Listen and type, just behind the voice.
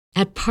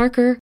At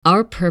Parker,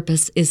 our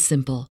purpose is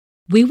simple.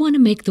 We want to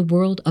make the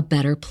world a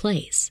better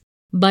place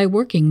by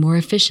working more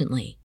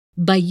efficiently,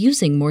 by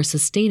using more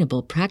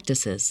sustainable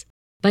practices,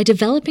 by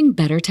developing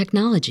better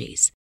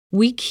technologies.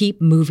 We keep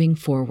moving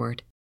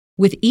forward.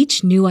 With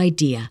each new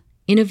idea,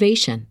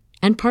 innovation,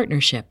 and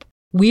partnership,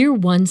 we're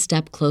one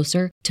step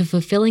closer to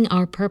fulfilling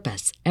our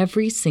purpose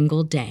every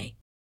single day.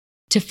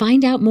 To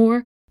find out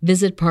more,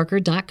 visit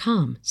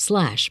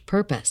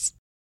parker.com/purpose.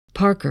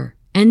 Parker,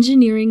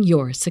 engineering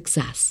your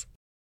success.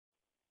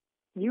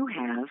 You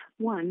have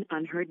one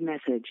unheard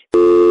message.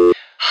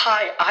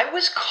 Hi, I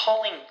was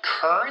calling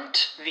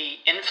Current, the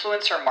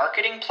influencer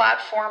marketing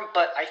platform,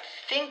 but I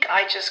think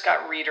I just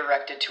got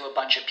redirected to a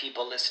bunch of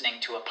people listening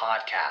to a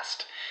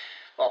podcast.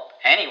 Well,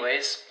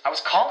 anyways, I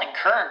was calling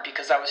Current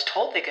because I was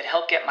told they could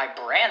help get my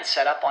brand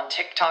set up on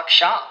TikTok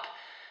Shop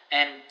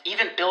and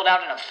even build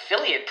out an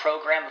affiliate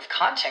program of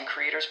content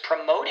creators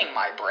promoting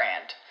my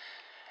brand.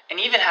 And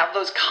even have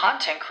those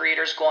content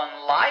creators go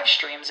on live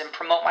streams and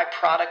promote my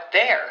product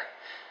there.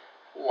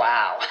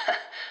 Wow,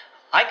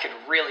 I could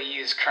really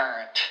use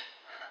Current.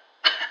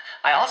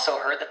 I also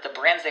heard that the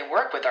brands they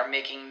work with are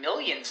making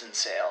millions in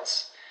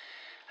sales.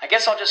 I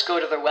guess I'll just go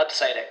to their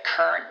website at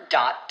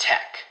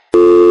current.tech.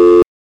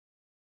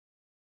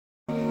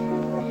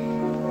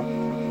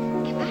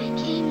 If I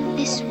came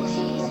this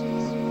way.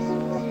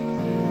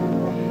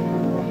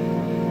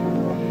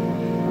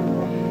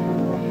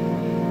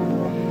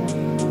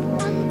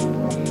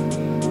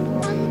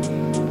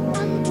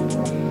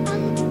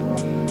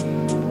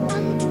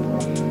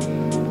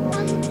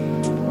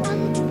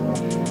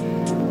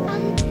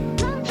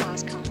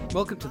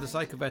 Welcome to the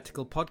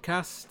Psychovertical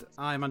podcast.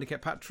 I'm Andy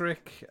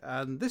Kirkpatrick,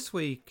 and this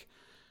week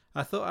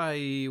I thought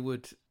I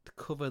would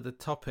cover the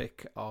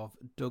topic of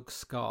Doug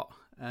Scott.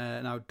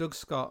 Now, Doug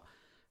Scott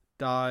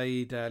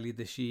died early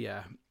this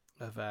year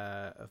of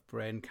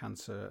brain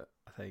cancer,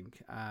 I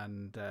think,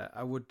 and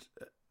I would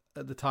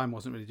at the time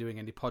wasn't really doing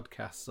any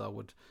podcasts, so I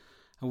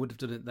would have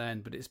done it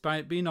then. But it's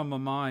been on my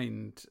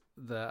mind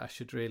that I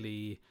should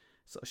really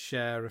sort of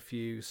share a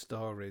few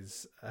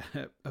stories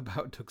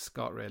about Doug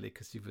Scott, really,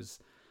 because he was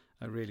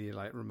a really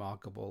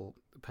remarkable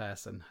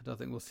person. I don't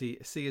think we'll see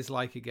his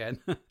like again.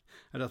 I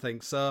don't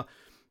think so.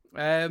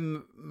 I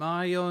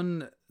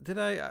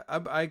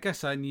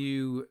guess I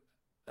knew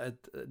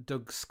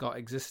Doug Scott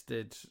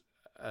existed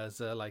as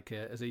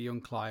a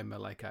young climber.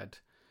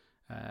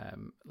 I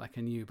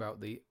knew about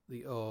the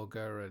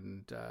Ogre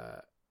and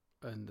the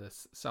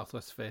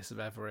southwest face of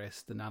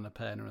Everest, the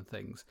Annapurna and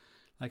things.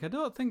 I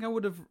don't think I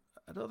would have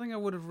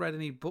read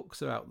any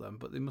books about them,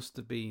 but they must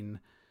have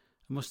been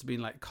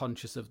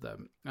conscious of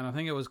them. And I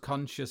think I was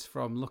conscious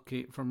from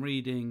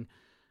reading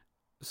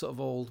sort of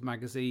old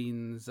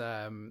magazines,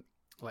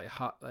 like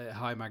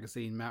High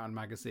Magazine, Mountain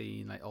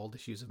Magazine, like old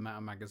issues of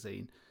Mountain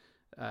Magazine,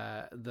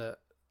 that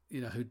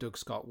who Doug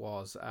Scott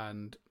was,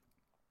 and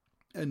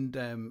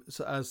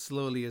so as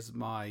slowly as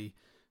my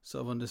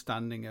sort of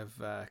understanding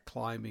of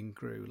climbing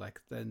grew,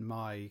 then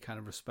my kind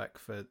of respect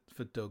for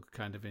Doug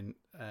kind of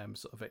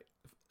sort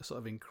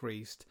of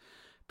increased.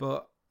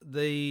 But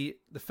the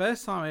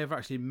first time I ever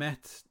actually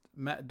met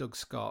Doug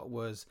Scott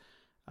was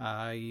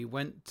I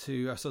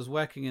was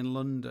working in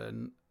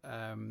London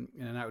in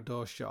an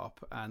outdoor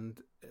shop,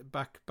 and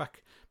back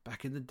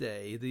in the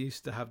day they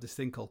used to have this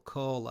thing called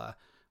COLA,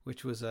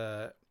 which was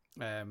what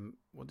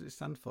did it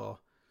stand for?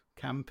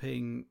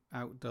 Camping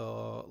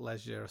Outdoor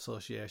Leisure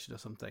Association or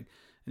something,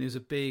 and it was a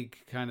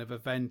big kind of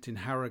event in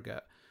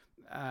Harrogate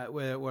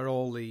where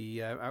all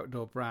the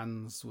outdoor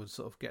brands would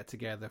sort of get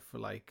together for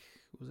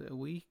was it a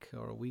week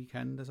or a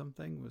weekend or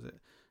something?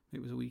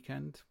 It was a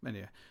weekend.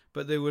 Anyway,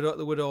 but they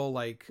would all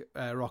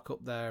rock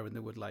up there, and they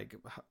would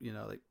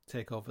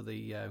take over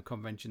the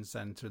convention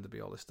centre, and there'd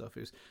be all this stuff.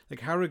 It was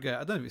like Harrogate. I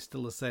don't know if it's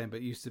still the same, but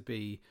it used to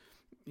be,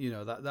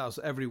 that was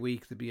every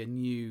week there'd be a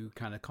new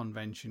kind of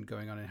convention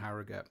going on in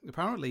Harrogate.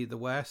 Apparently, the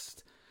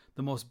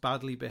most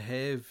badly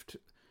behaved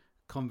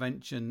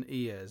convention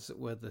ears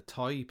were the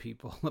toy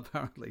people,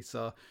 apparently.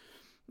 So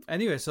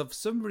anyway, so for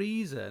some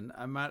reason,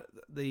 I'm at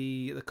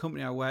the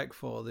company I work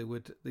for.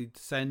 They'd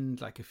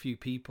send a few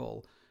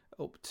people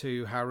up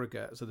to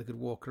Harrogate so they could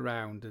walk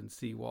around and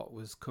see what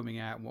was coming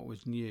out and what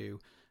was new.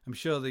 I'm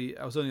sure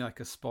I was only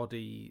a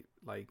spotty,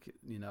 a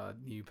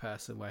new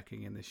person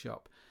working in the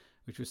shop,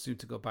 which was soon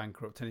to go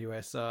bankrupt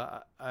anyway.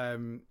 So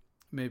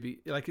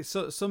maybe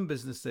some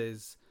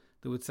businesses,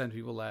 they would send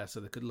people there so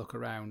they could look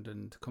around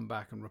and come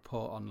back and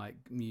report on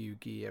new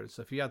gear.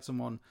 So if you had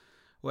someone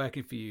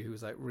working for you who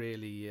was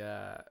really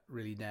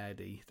really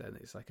nerdy, then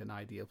it's an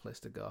ideal place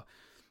to go.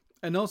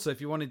 And also,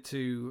 if you wanted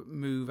to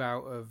move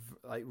out of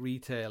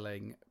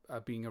retailing,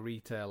 being a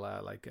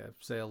retailer, like a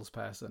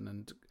salesperson,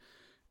 and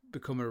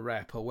become a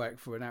rep or work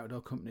for an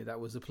outdoor company, that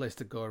was the place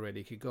to go. Really,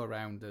 you could go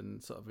around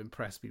and sort of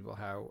impress people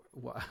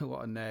what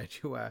a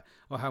nerd you were,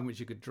 or how much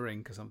you could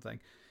drink or something.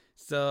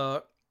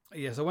 So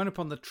yes, I went up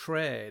on the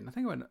train. I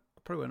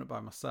probably went up by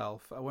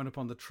myself. I went up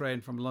on the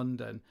train from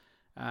London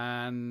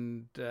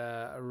and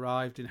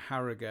arrived in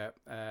Harrogate.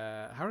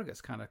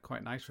 Harrogate's kind of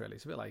quite nice, really.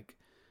 It's a bit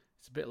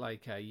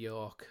like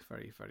York,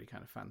 very, very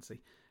kind of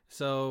fancy.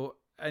 So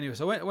anyway,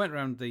 so I went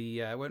around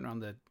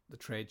the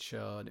trade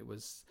show, and it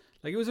was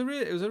a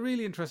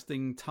really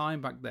interesting time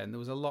back then. There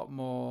was a lot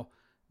more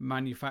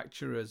UK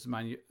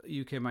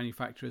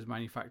manufacturers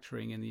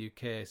manufacturing in the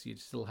UK. So you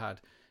still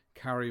had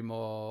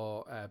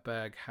Carrymore,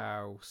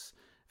 Berghaus,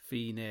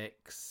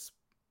 Phoenix.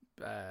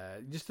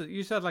 You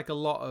just had like a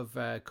lot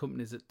of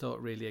companies that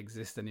don't really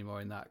exist anymore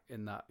in that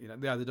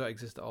they either don't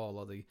exist at all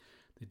or they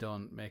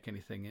don't make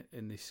anything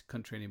in this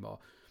country anymore.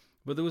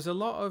 But there was a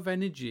lot of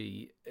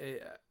energy.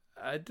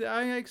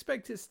 I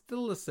expect it's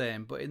still the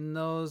same, but in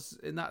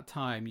that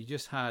time, you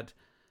just had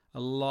a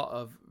lot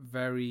of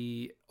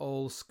very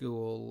old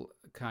school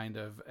kind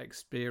of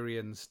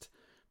experienced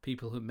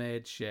people who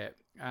made shit,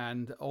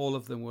 and all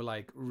of them were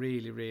like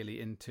really,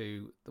 really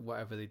into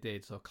whatever they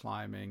did. So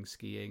climbing,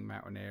 skiing,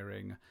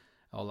 mountaineering,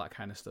 all that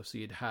kind of stuff. So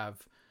you'd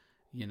have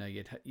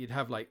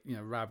like,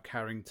 Rab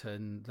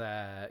Carrington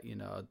there,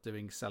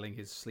 selling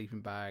his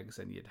sleeping bags,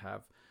 and you'd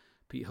have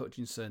Pete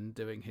Hutchinson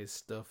doing his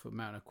stuff with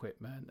mountain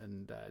equipment,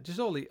 and just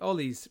all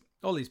these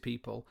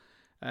people.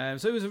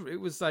 So it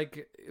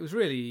was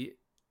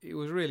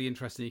really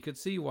interesting. You could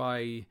see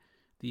why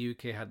the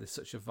UK had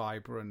such a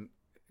vibrant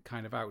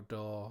kind of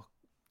outdoor,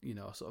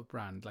 sort of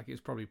brand. Like, it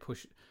was probably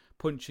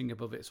punching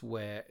above its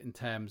weight in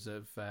terms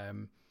of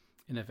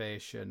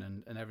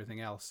innovation and everything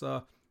else.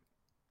 So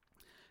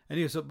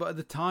anyway, but at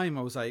the time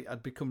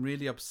I'd become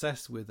really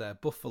obsessed with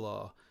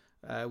Buffalo,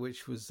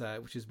 which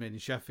is made in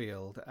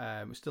Sheffield.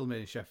 It's still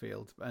made in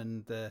Sheffield,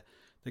 and the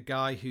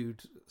guy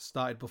who'd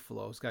started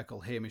Buffalo was a guy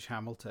called Hamish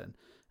Hamilton.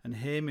 And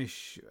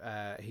Hamish,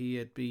 he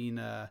had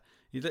been.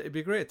 It'd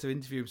be great to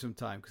interview him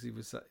sometime,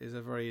 because he's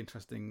a very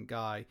interesting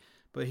guy.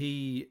 But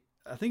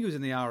I think he was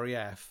in the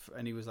RAF,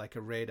 and he was like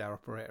a radar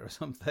operator or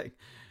something.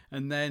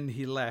 And then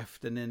he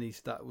left, and then he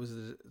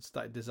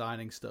started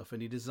designing stuff,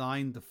 and he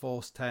designed the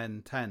Force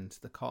 10 tent,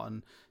 the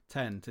cotton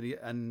tent,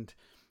 and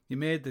he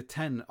made the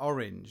tent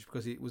orange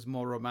because it was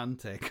more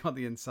romantic on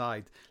the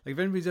inside. Like, if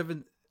anybody's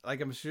ever,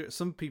 like, I'm sure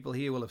some people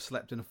here will have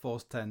slept in a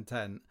Force 10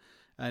 tent,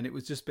 and it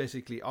was just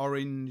basically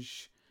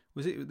orange.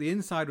 The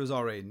inside was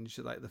orange,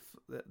 like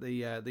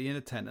the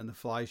inner tent and the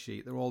fly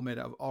sheet, they're all made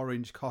out of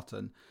orange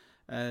cotton,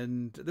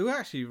 and they were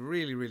actually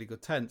really, really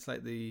good tents.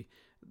 Like,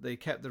 they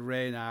kept the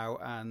rain out,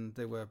 and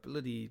they were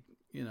bloody,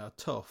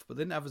 tough, but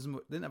they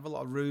didn't have a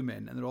lot of room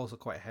in, and they're also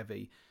quite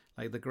heavy.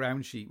 Like, the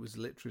ground sheet was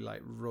literally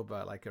like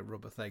rubber, like a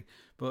rubber thing.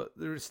 But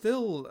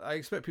I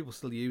expect people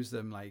still use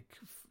them, like,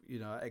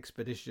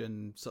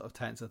 expedition sort of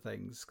tents and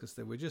things, because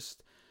they were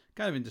just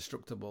kind of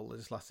indestructible. They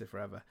just lasted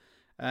forever.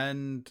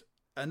 And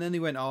then he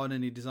went on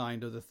and he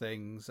designed other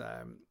things.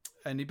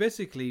 And he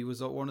basically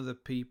was one of the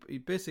people. He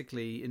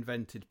basically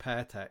invented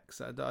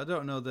Pertex. I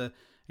don't know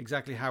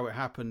exactly how it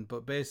happened,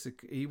 but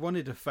basically he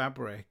wanted a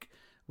fabric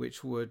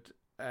which would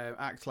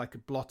act like a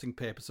blotting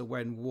paper. So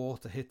when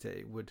water hit it,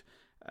 it would,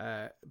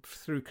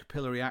 through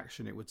capillary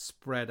action, it would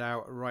spread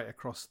out right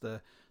across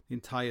the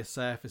entire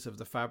surface of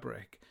the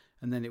fabric,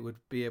 and then it would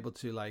be able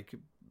to, like,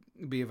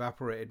 be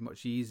evaporated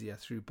much easier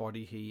through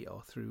body heat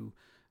or through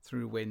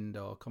wind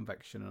or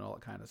convection and all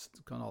that kind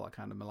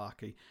of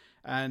malarkey.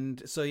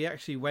 And so he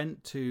actually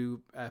went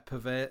to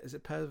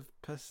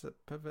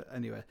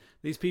anyway,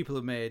 these people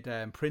who made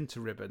printer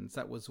ribbons.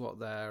 That was what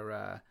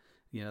their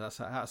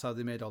that's how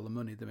they made all the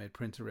money. They made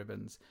printer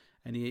ribbons,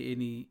 and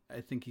he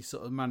I think he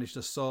sort of managed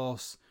to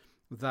source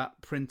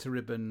that printer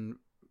ribbon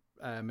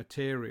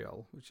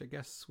material, which I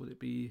guess, would it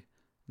be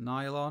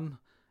nylon,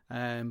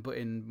 but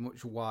in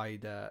much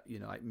wider,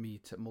 like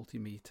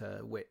multi-meter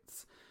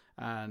widths.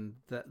 And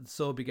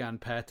so began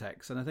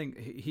Pertex. And I think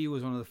he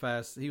was the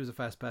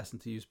first person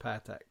to use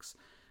Pertex,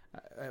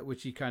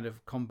 which he kind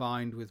of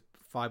combined with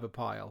fiber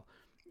pile.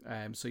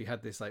 So you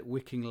had this like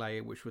wicking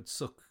layer which would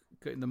suck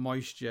in the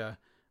moisture,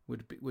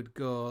 would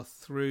go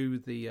through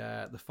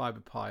the fiber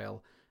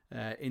pile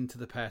into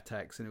the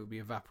Pertex, and it would be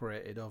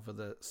evaporated over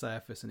the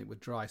surface, and it would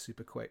dry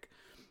super quick.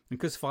 And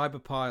because fiber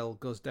pile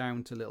goes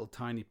down to little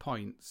tiny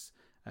points,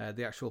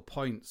 the actual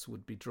points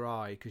would be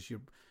dry, because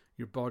your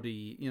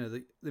body,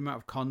 the amount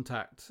of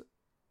contact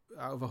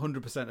out of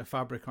 100% of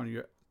fabric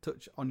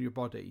on your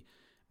body,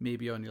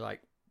 maybe only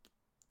like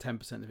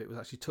 10% of it was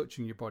actually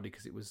touching your body,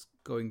 because it was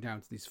going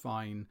down to these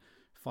fine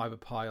fiber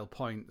pile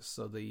points.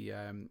 So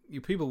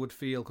you people would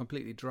feel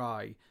completely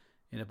dry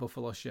in a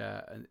buffalo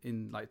shirt and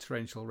in like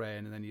torrential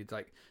rain, and then you'd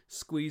like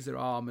squeeze their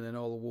arm, and then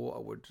all the water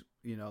would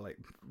like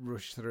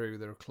rush through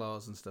their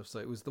clothes and stuff. So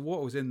it was, the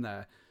water was in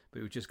there, but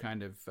it was just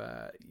kind of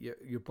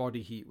your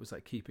body heat was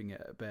like keeping it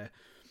at bay.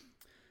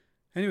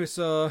 Anyway,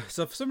 so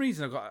for some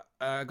reason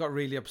I got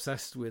really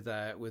obsessed with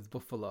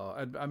buffalo. I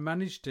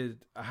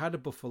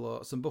had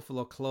some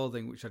buffalo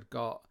clothing which I'd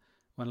got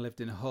when I lived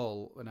in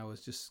Hull, when I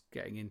was just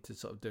getting into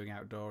sort of doing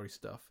outdoorsy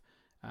stuff,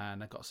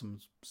 and I got some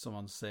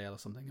on sale or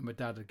something, and my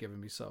dad had given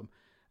me some,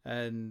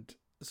 and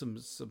some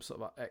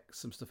sort of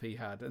some stuff he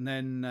had, and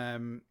then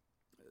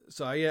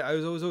I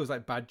was always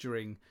like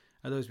badgering.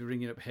 I'd always be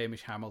ringing up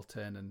Hamish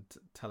Hamilton and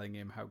telling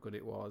him how good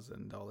it was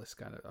and all this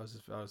kind of.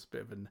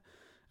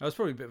 I was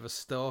probably a bit of a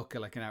stalker,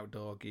 like an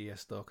outdoor gear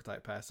stalker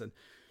type person.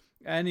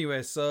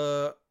 Anyway,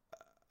 so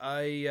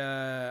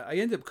I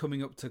ended up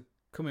coming up to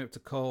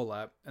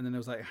Cola, and then I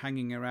was like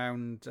hanging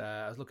around.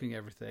 I was looking at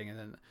everything, and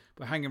then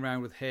we're hanging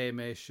around with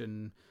Hamish,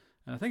 and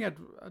I think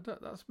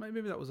that's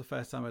maybe that was the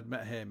first time I'd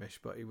met Hamish,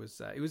 but he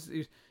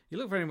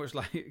looked very much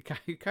like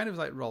kind of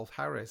like Rolf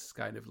Harris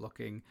kind of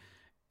looking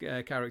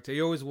character.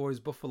 He always wore his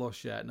buffalo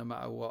shirt no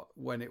matter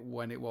when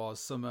it was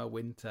summer,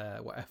 winter,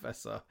 whatever.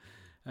 So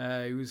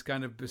he was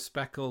kind of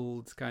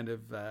bespectacled, kind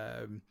of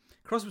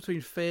cross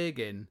between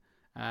Fagin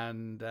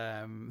and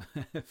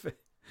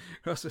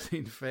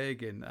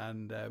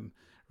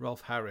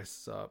Rolf Harris.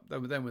 So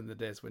then when the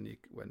days when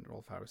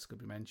Rolf Harris could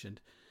be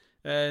mentioned,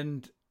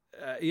 and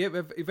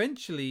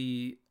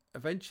eventually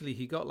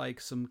he got like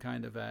some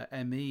kind of a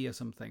ME or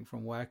something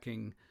from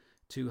working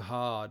too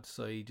hard.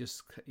 So he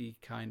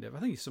kind of, I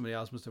think somebody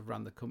else must have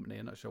ran the company.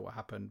 I'm not sure what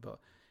happened, but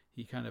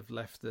he kind of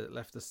left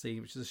the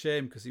scene, which is a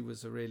shame because he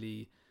was a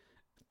really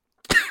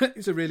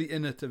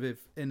innovative.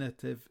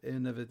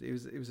 He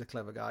was a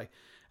clever guy,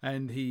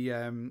 and he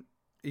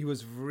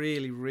was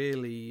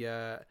really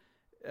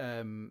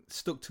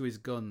stuck to his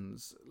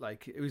guns.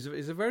 Like he was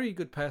a very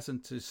good person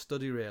to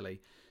study,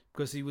 really,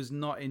 because he was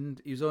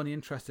only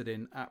interested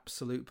in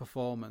absolute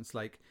performance.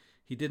 Like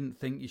he didn't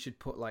think you should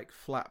put like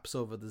flaps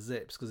over the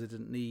zips because he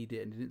didn't need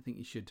it, and he didn't think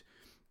you should.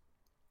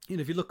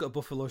 If you look at a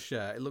buffalo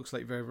shirt, it looks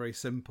like very, very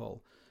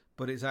simple,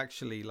 but it's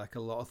actually, like a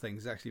lot of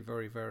things, it's actually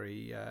very,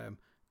 very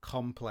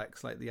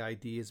complex, like the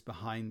ideas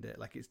behind it.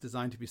 Like it's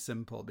designed to be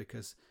simple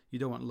because you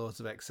don't want loads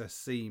of excess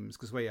seams,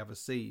 because where you have a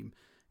seam,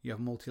 you have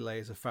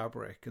multi-layers of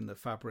fabric, and the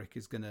fabric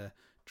is going to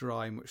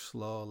dry much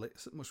more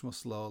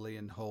slowly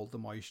and hold the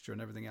moisture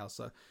and everything else.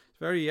 So it's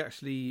very,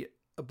 actually,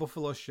 a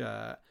buffalo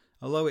shirt,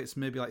 although it's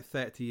maybe like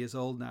 30 years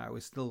old now,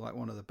 is still like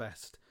one of the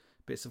best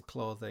bits of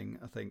clothing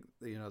I think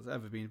that's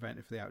ever been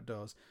invented for the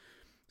outdoors.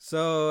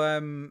 So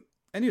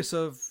anyway,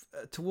 so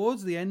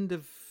towards the end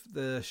of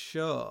the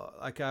show,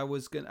 like I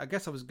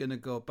guess I was gonna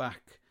go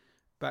back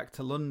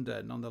to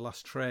London on the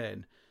last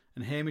train,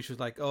 and Hamish was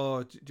like,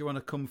 "Oh, do you want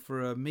to come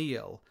for a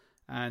meal?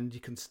 And you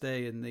can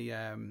stay in the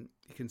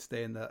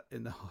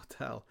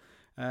hotel."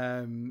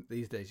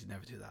 These days you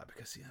never do that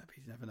because you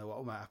never know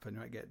what might happen.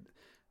 You might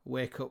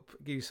wake up,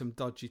 give you some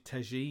dodgy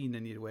tagine,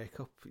 and you'd wake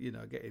up,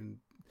 getting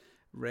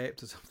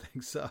raped or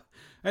something. So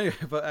anyway,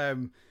 but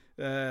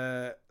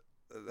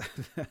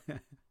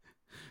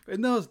but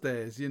in those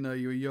days, you were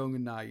young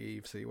and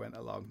naive, so you went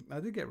along. I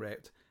did get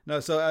raped. No,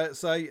 so I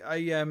said,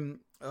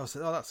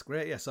 "Oh, that's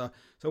great." Yeah, so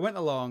I went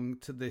along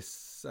to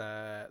this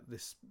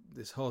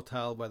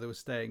hotel where they were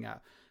staying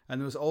at,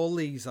 and there was all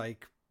these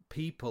like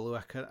people who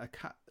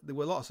there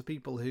were lots of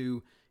people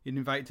who you'd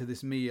invite to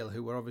this meal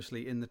who were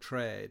obviously in the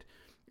trade,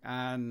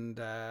 and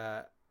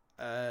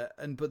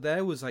but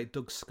there was like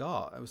Doug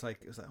Scott. It was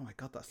like, oh my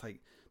god, that's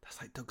like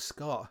Doug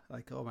Scott.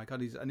 Like, oh my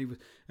god,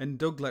 and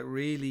Doug, like,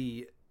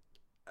 really,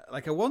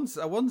 like I was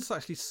once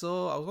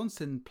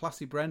in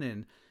Plassey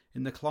Brennan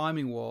in the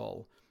climbing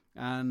wall,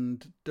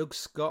 and Doug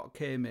Scott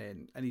came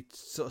in and he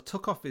sort of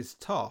took off his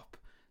top,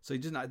 so I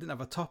didn't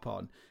have a top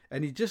on,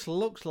 and he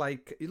looked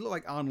like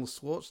Arnold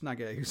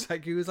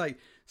Schwarzenegger. He was like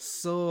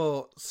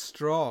so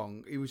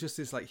strong. He was just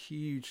this like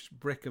huge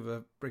brick of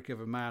a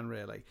man,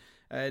 really.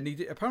 And he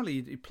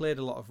played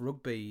a lot of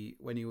rugby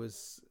when he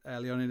was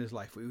early on in his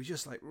life. But he was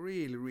just like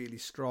really, really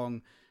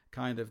strong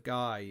kind of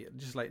guy,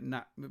 just like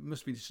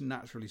must be just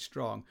naturally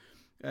strong,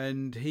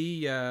 and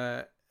he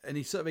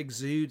sort of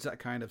exudes that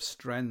kind of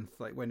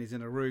strength, like when he's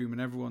in a room and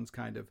everyone's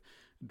kind of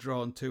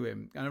drawn to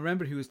him. And I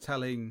remember he was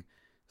telling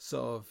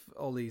sort of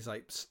all these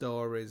like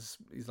stories.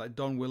 He's like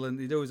Don Willen.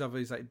 He'd always have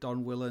these like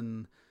Don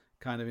Willen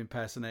kind of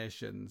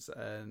impersonations,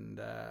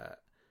 and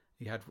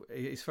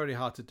it's very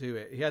hard to do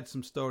it. He had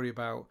some story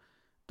about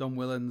Don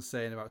Willen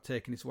saying about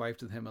taking his wife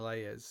to the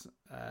Himalayas.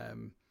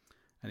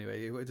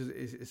 Anyway, you have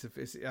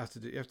to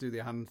do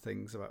the hand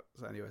things about.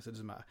 So anyway, so it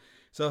doesn't matter.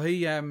 So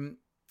he then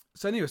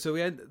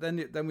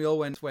we all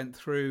went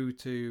through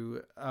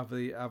to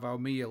have our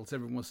meals.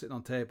 Everyone was sitting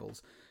on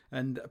tables,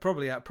 and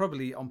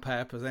probably on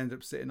purpose, I ended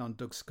up sitting on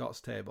Doug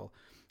Scott's table.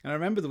 And I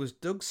remember there was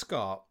Doug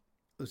Scott.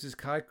 There was this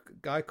guy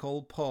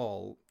called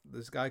Paul,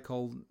 this guy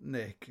called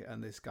Nick,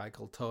 and this guy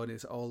called Tony,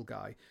 this old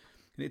guy.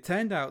 And it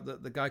turned out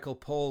that the guy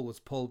called Paul was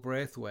Paul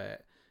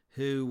Braithwaite,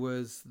 who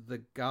was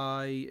the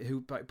guy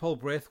who, like, Paul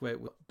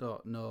Braithwaite, we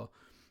don't know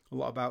a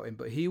lot about him,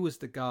 but he was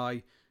the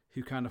guy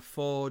who kind of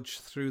forged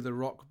through the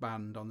rock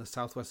band on the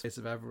southwest face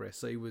of Everest.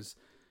 So he was,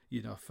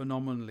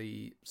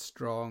 phenomenally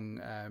strong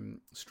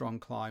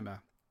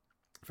climber,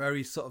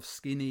 very sort of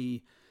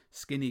skinny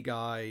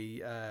guy.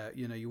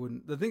 You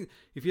wouldn't. The thing,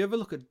 if you ever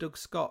look at Doug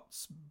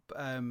Scott's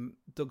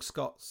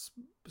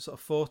sort of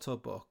photo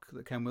book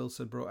that Ken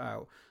Wilson brought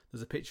out,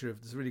 there's a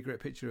really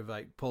great picture of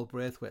like Paul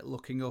Braithwaite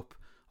looking up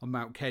on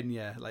Mount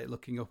Kenya, like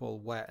looking up all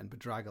wet and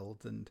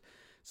bedraggled. And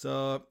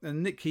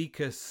Nick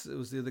Kikas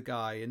was the other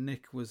guy, and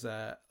Nick was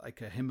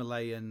like a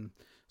Himalayan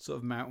sort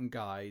of mountain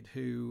guide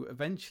who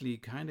eventually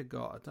kind of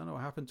got, I don't know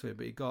what happened to him,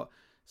 but he got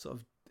sort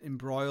of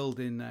embroiled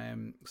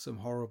in some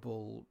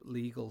horrible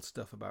legal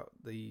stuff about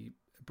the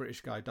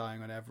British guy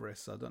dying on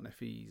Everest. So I don't know if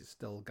he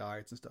still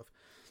guides and stuff.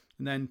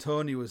 And then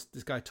Tony was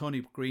this guy,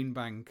 Tony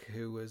Greenbank,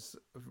 who's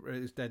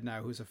dead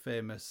now, who's a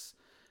famous,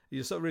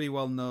 he's a sort of really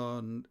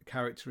well-known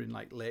character in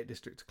like Lake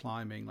District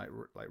climbing, like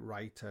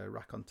Reiter,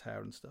 Raconteur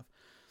and stuff.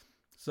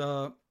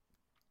 So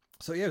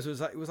yeah, it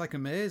was like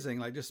amazing,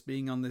 like just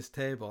being on this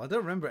table. I don't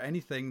remember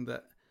anything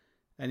that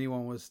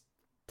anyone was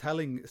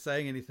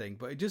saying anything,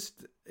 but it was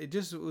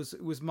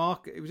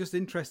just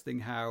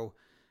interesting how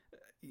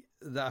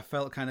that I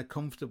felt kind of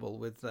comfortable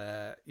with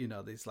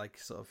these like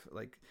sort of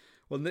like,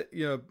 well,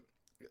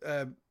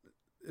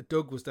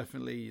 Doug was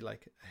definitely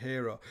like a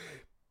hero,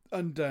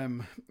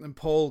 and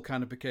Paul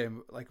kind of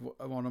became like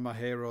one of my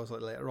heroes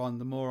like later on.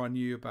 The more I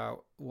knew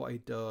about what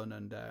he'd done,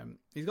 and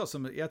he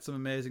had some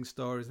amazing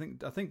stories.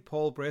 I think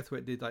Paul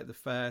Braithwaite did like the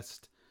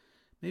first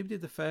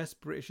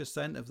British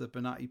ascent of the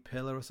Bernati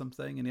Pillar or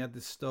something, and he had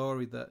this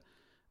story that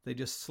they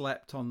just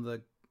slept on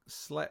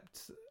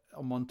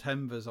Mount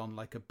Tembers on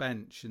like a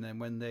bench, and then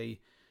when they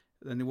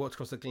walked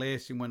across a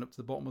glacier and went up to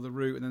the bottom of the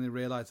route, and then they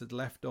realised they'd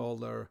left all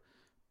their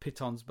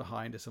pitons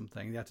behind or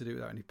something. They had to do it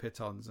without any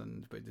pitons,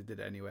 but they did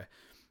it anyway.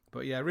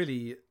 But yeah,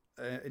 really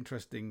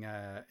interesting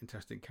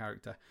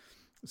character.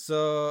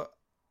 So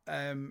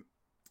yeah,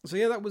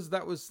 that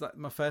was like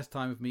my first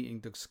time of meeting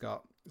Doug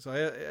Scott. So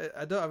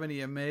I don't have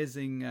any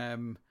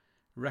amazing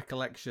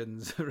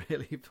recollections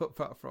really,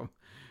 apart from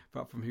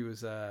he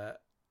was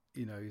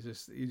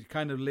he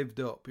kind of lived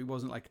up. He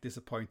wasn't like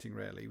disappointing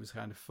really. He was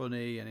kind of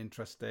funny and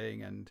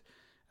interesting, and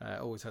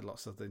always had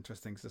lots of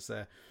interesting things to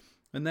say.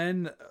 And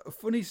then a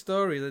funny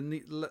story.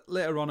 Then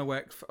later on, I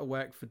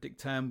worked for Dick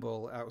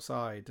Turnbull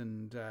outside,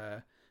 and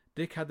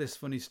Dick had this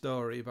funny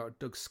story about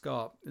Doug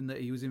Scott, in that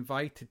he was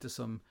invited to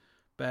some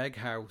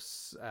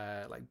Berghaus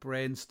like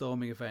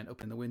brainstorming event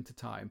up in the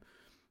wintertime,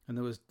 and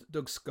there was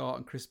Doug Scott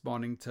and Chris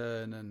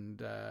Bonington,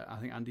 and I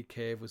think Andy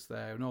Cave was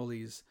there, and all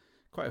these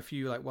quite a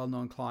few like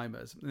well-known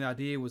climbers. And the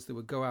idea was they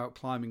would go out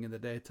climbing in the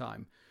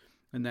daytime,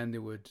 and then they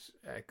would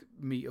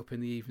meet up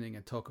in the evening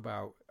and talk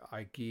about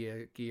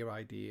gear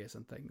ideas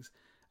and things.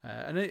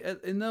 And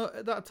at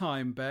that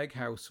time,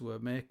 Berghaus were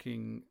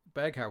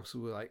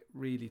like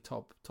really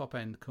top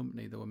end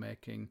company. They were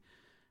making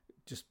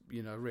just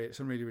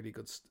some really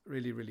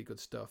good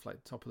stuff,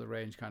 like top of the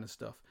range kind of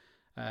stuff.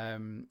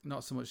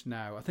 Not so much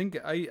now. I think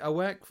I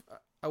worked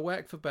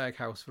for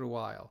Berghaus for a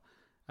while,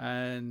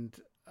 and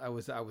it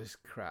was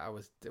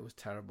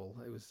terrible.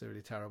 It was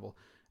really terrible.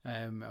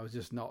 It was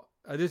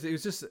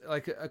just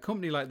like a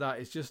company like that.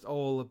 It's just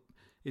all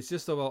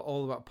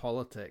about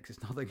politics. It's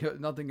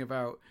nothing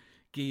about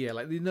gear.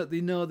 Like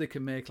they know they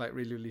can make like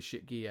really, really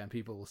shit gear and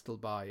people will still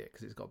buy it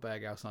because it's got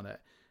Berghaus on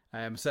it.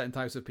 Certain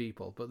types of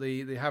people, but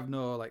they have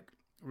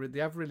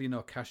really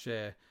no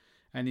cachet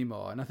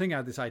anymore. And I think I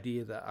had this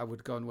idea that I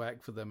would go and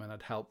work for them and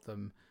I'd help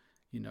them,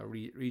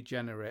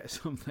 regenerate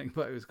something,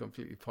 but it was a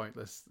completely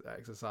pointless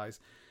exercise.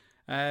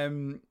 But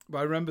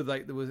I remember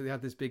like they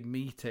had this big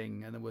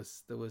meeting, and there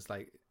was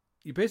like,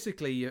 you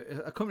basically,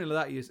 a company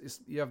like that,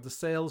 you have the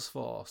sales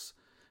force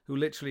who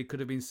literally could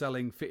have been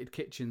selling fitted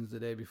kitchens the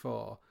day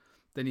before.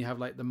 Then you have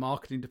like the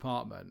marketing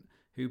department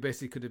who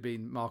basically could have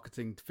been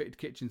marketing fitted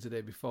kitchens the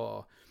day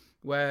before.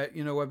 Where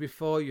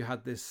before you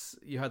had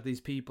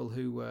these people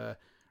who were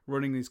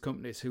running these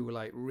companies who were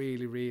like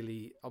really,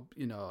 really,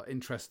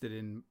 interested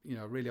in,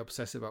 really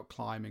obsessive about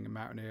climbing and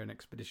mountaineering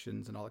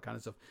expeditions and all that kind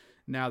of stuff.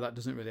 Now that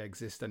doesn't really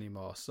exist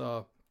anymore.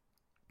 So,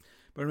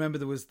 but remember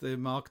there was the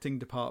marketing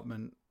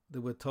department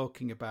that were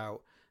talking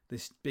about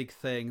this big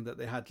thing that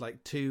they had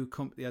like two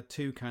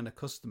kind of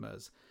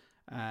customers,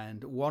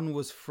 and one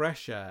was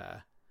fresh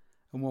air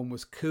and one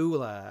was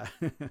cool air.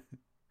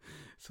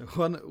 So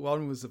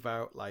one was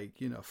about like,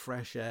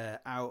 fresh air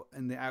out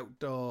in the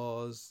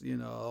outdoors,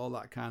 all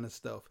that kind of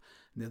stuff.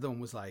 And the other one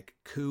was like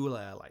cool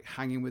air, like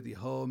hanging with your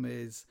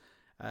homies,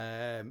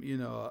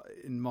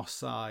 in Moss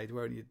Side,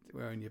 wearing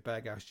your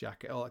Berghaus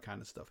jacket, all that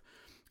kind of stuff.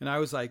 And I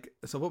was like,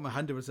 so I put my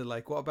hand up and said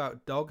like, what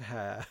about dog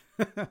hair?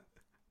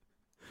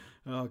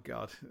 Oh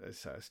God,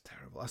 it's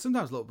terrible. I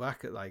sometimes look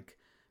back at like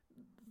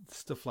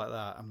stuff like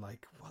that. I'm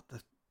like, what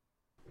the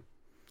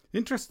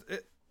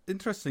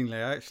Interestingly,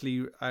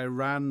 I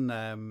ran.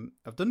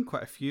 I've done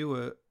quite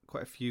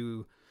a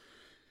few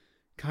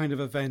kind of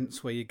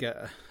events where you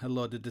get a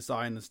lot of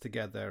designers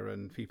together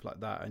and people like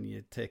that, and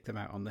you take them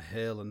out on the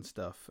hill and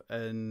stuff.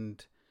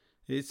 And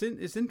it's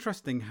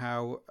interesting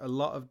how a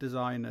lot of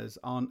designers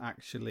aren't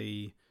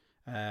actually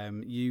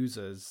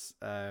users.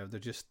 They're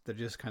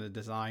just kind of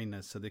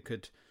designers. So they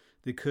could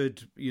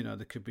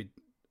be.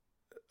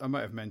 I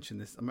might have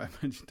mentioned this. I might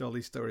have mentioned all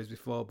these stories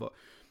before, but.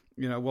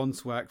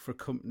 Once worked for a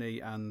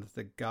company, and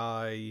the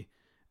guy,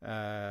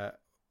 the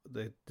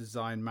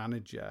design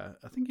manager,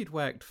 I think he'd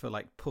worked for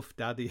like Puff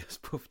Daddy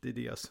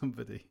or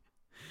somebody.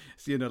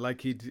 So, like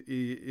he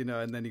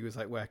and then he was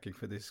like working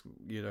for this,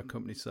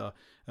 company. So,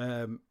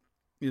 the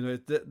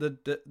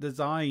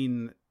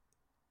design,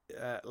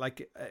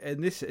 like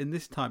in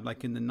this time,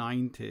 like in the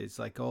 90s,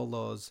 like all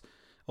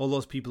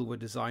those people were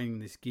designing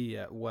this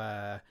gear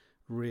were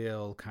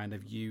real kind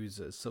of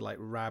users. So like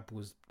Rab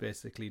was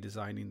basically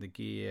designing the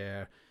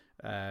gear.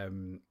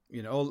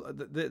 All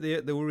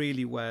they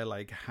really were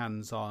like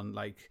hands on.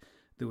 Like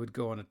they would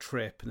go on a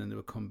trip and then they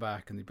would come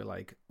back and they'd be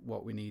like,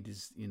 "What we need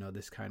is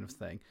this kind of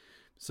thing."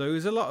 So it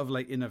was a lot of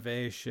like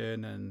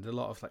innovation and a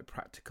lot of like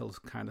practical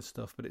kind of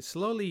stuff. But it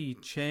slowly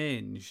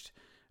changed.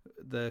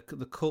 The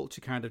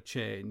culture kind of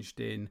changed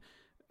in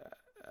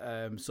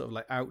sort of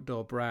like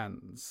outdoor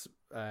brands,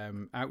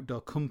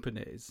 outdoor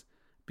companies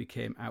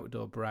became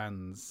outdoor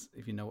brands,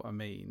 if you know what I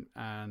mean.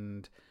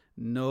 And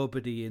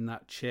nobody in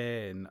that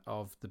chain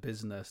of the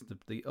business,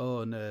 the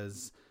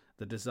owners,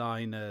 the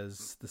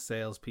designers, the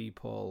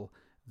salespeople,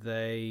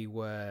 they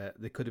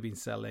could have been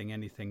selling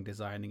anything,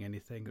 designing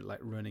anything, like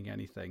running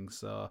anything.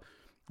 So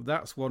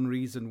that's one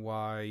reason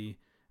why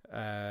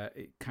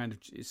it kind of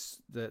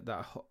is that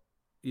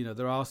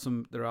there are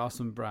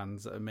some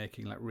brands that are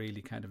making like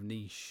really kind of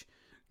niche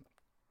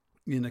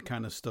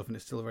kind of stuff, and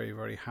it's still very,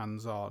 very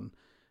hands on.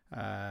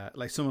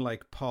 Like someone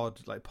like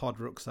Pod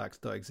rucksacks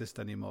don't exist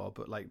anymore,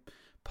 but like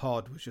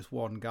Pod was just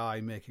one guy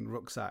making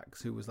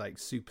rucksacks who was like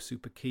super,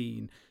 super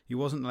keen. He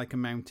wasn't like a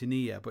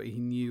mountaineer, but he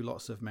knew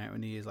lots of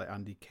mountaineers like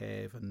Andy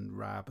Cave and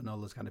Rab and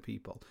all those kind of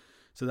people.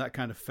 So that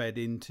kind of fed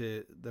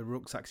into the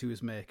rucksacks he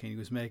was making. He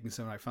was making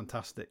some like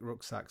fantastic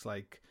rucksacks,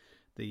 like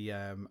the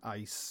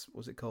ice,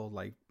 what's it called?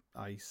 Like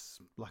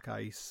black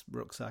ice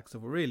rucksacks. They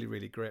were really,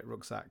 really great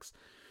rucksacks.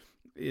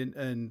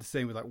 And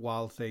same with like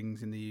Wild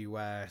Things in the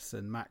US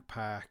and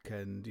MacPack,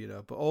 and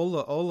but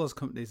all those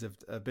companies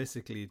have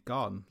basically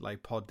gone.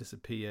 Like Pod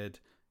disappeared.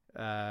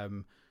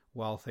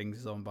 Wild Things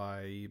is owned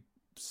by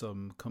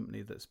some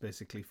company that's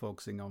basically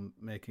focusing on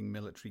making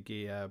military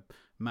gear.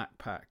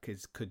 MacPack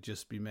it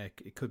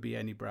could be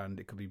any brand.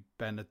 It could be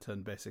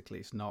Benetton. Basically,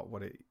 it's not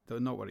what it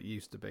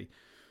used to be.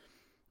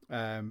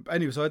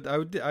 Anyway, so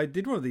I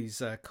did one of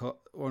these. I've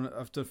done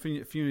a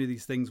few of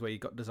these things where you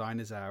got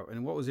designers out,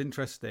 and what was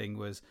interesting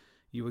was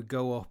you would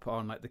go up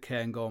on like the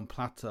Cairngorm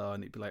Plateau,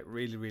 and it'd be like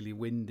really, really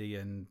windy,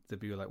 and they'd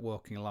be like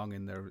walking along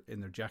in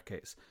their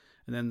jackets,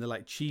 and then the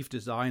like chief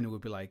designer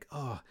would be like,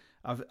 "Oh,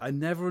 I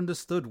never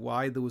understood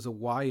why there was a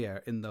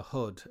wire in the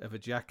hood of a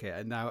jacket,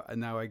 and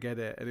now I get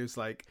it." And it was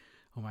like,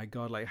 "Oh my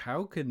god, like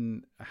how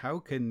can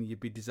you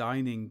be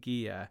designing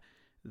gear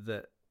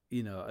that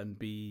and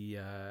be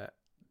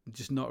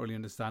just not really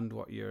understand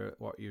what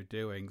you're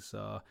doing?"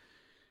 So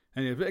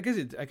anyway, I guess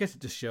it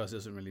just shows it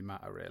doesn't really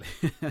matter really.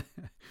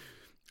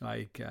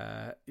 Like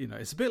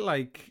it's a bit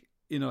like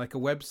like a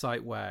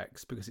website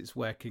works because it's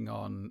working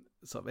on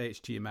sort of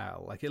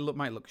HTML. Like it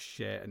might look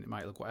shit and it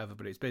might look whatever,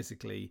 but it's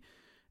basically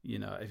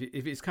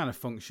if it's kind of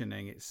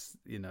functioning, it's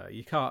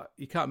you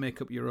can't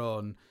make up your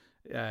own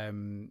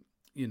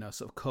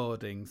sort of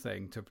coding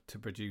thing to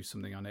produce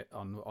something on it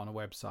on a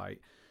website.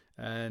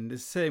 And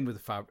it's the same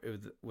with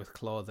with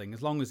clothing.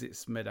 As long as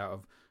it's made out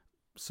of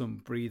some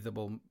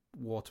breathable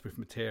waterproof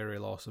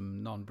material or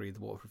some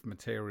non-breathable waterproof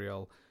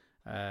material,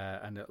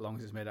 and as long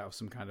as it's made out of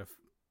some kind of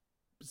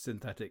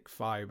synthetic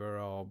fiber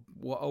or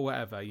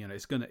whatever,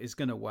 it's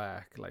gonna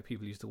work. Like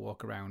people used to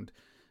walk around,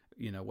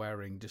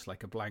 wearing just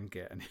like a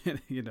blanket, and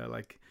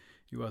like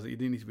you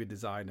didn't need to be a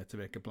designer to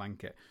make a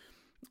blanket.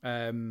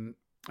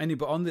 Anyway,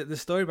 but on the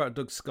story about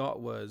Doug Scott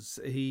was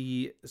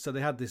so they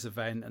had this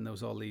event and there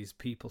was all these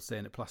people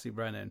staying at Plassie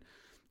Brennan,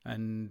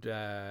 and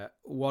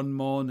one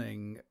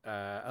morning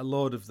a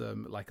load of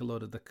them, like a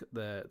load of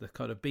the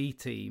kind of B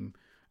team,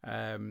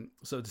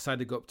 so decided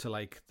to go up to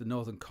like the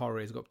Northern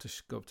Corridors, go up to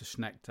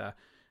Schnechter,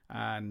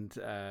 and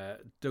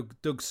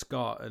Doug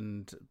Scott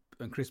and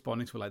Chris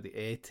Bonington were like the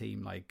A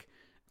team, like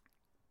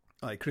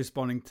Chris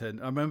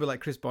Bonington. I remember like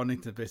Chris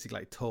Bonington basically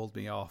like told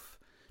me off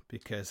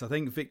because I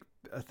think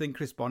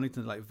Chris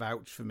Bonington like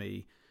vouched for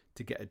me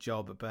to get a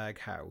job at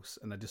Berghaus,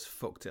 and I just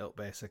fucked it up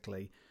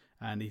basically.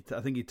 And I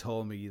think he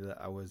told me that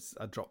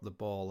I dropped the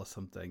ball or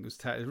something. It was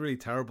really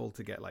terrible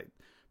to get like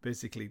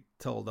basically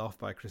told off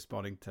by Chris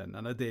Bonington,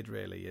 and I did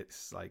really.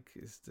 It's like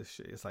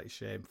it's like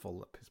shameful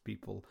that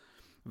people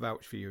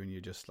vouch for you and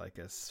you're just like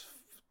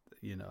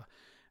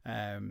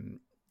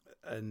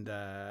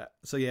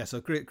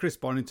so Chris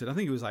Bonington, I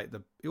think he was like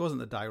he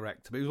wasn't the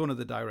director, but he was one of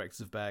the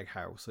directors of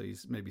Berghaus, so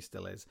he's maybe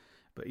still is.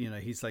 But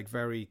he's like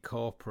very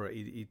corporate.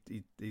 He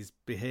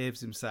behaves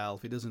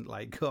himself. He doesn't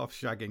like go off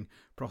shagging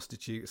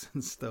prostitutes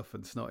and stuff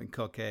and snorting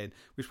cocaine,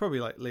 which probably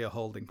like Leah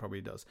Holding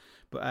probably does.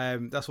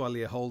 But that's why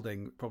Leah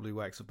Holding probably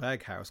works for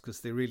Berghaus, because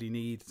they really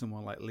need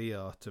someone like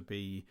Leah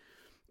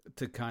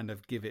to kind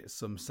of give it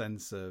some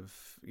sense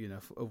of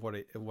of what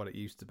it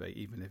used to be,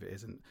 even if it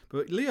isn't.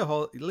 But Leah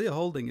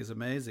Holding is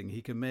amazing.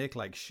 He can make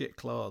like shit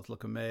clothes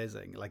look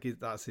amazing. Like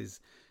that's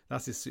his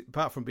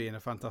apart from being a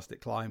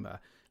fantastic climber.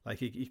 Like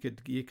you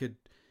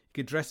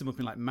could dress him up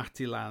in like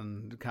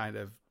Mattyland kind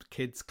of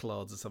kids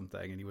clothes or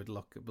something, and he would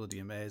look bloody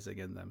amazing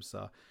in them.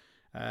 So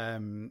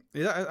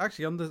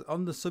actually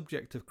on the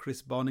subject of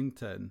Chris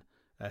Bonington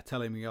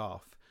telling me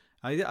off,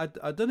 I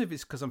don't know if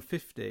it's because I'm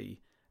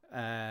 50. Do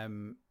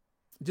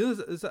you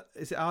know,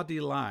 is it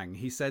R.D. Lang?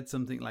 He said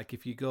something like,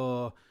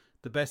 the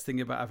best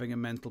thing about having a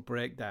mental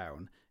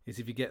breakdown is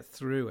if you get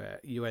through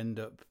it, you end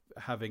up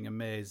having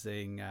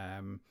amazing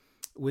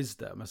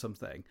wisdom or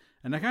something.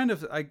 And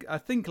I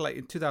think like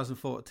in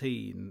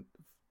 2014,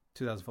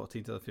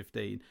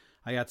 2015,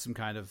 I had some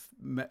kind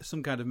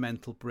of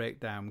mental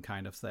breakdown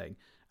kind of thing.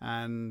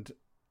 And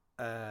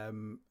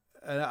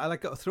I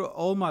like through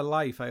all my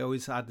life, I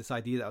always had this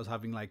idea that I was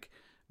having like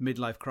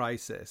midlife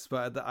crisis,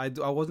 but I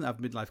wasn't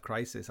having midlife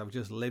crisis. I was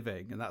just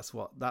living, and that's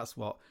what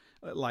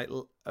like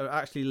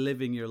actually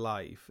living your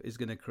life is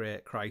going to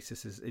create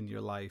crises in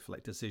your life,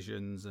 like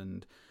decisions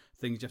and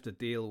things you have to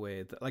deal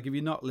with. Like if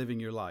you're not living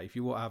your life,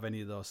 you won't have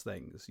any of those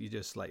things. You're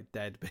just like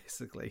dead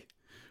basically,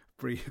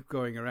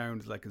 going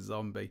around like a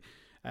zombie.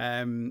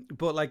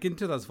 But like in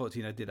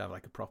 2014, I did have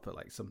like a proper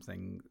like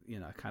something,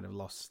 I kind of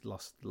lost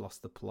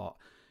the plot.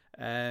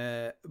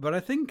 But I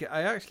think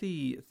I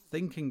actually,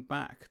 thinking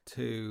back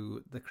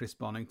to the Chris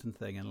Bonington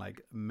thing and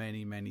like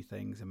many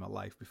things in my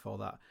life before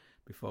that,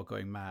 before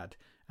going mad,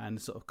 and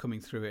sort of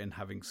coming through it and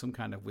having some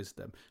kind of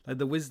wisdom. Like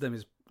the wisdom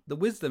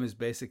is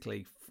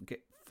basically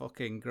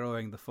fucking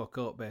growing the fuck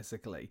up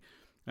basically.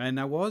 And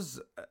I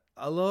was,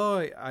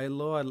 although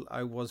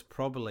I was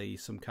probably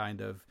some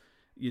kind of,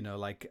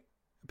 like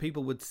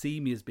people would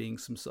see me as being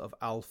some sort of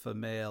alpha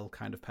male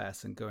kind of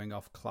person, going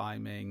off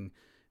climbing,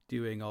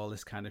 doing all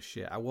this kind of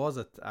shit. I was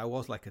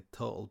like a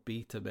total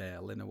beta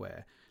male in a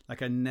way.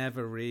 Like I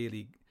never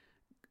really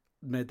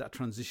made that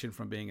transition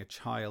from being a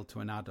child to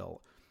an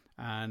adult.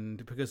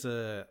 And because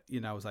I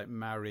was like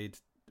married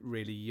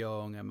really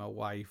young, and my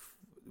wife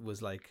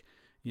was like,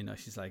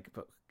 she's like,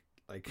 but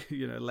like,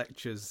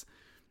 lectures,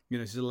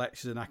 she's a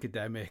lecturer, an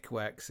academic,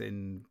 works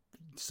in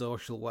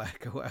social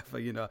work or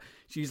whatever,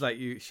 she was like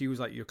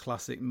your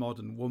classic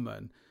modern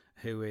woman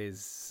who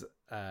is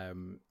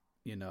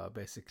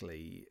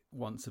basically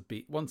wants a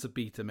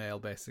beta male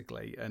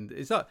basically. And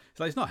it's not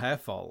her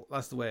fault.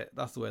 That's the way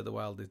the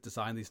world is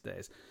designed these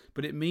days.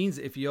 But it means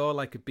if you're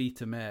like a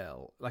beta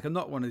male, like I'm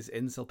not one of these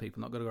incel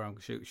people, not going to go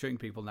around shooting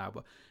people now,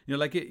 but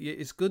like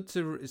it's good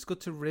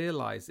to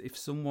realize if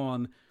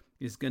someone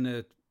is going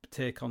to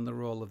take on the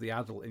role of the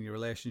adult in your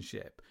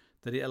relationship,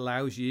 that it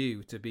allows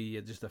you to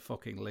be just a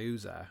fucking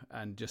loser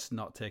and just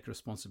not take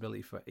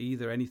responsibility for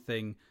either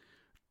anything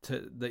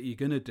that you're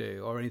going to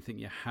do or anything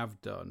you have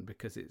done,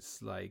 because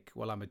it's like,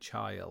 well, I'm a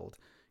child,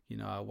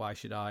 why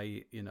should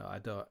I,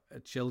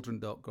 children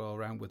don't go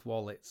around with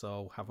wallets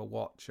or have a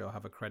watch or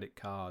have a credit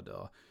card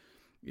or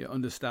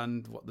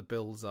understand what the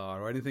bills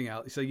are or anything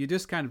else. So you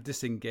just kind of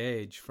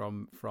disengage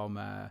from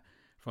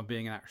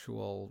being an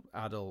actual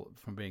adult,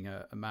 from being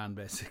a man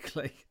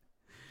basically.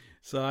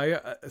 So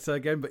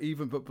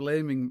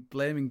blaming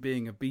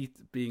being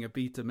a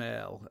beta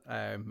male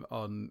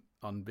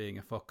on being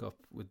a fuck up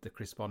with the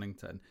Chris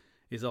Bonington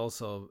is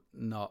also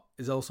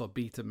a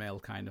beta male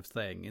kind of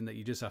thing, in that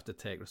you just have to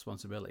take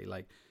responsibility.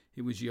 Like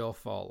it was your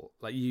fault.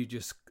 Like you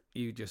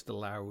just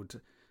allowed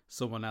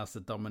someone else to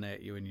dominate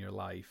you in your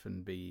life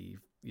and be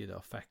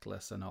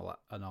feckless and all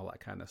that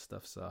kind of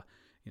stuff. So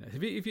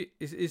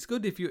it's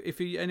good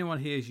if anyone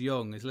here is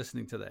young, is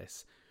listening to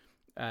this,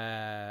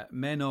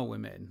 men or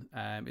women,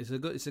 it's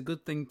a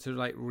good thing to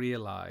like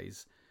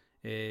realize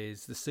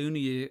is the sooner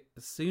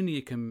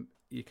you can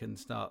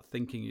start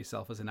thinking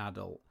yourself as an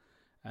adult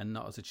and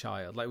not as a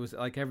child. Like it was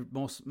like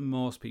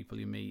most people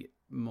you meet,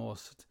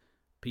 most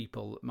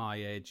people my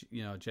age,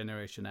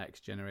 Generation X,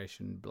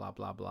 Generation blah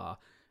blah blah,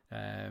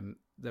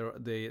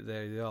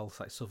 they all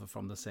like suffer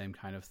from the same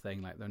kind of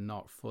thing. Like they're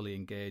not fully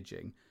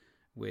engaging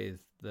with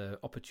the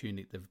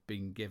opportunity they've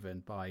been given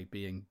by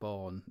being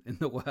born in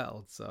the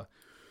world. So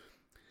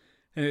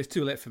anyway, it's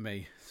too late for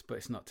me, but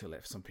it's not too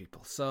late for some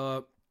people.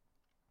 So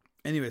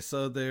anyway,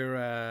 so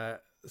they're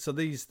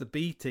the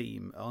B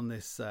team on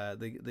this,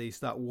 they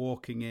start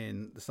walking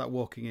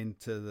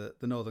into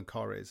the Northern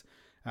Corries,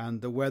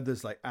 and the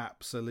weather's like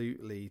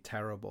absolutely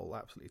terrible,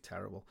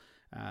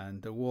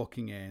 and they're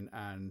walking in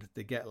and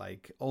they get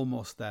like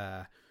almost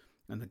there,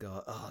 and they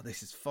go, oh,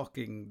 this is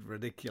fucking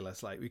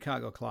ridiculous, like we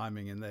can't go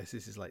climbing in this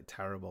is like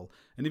terrible.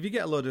 And if you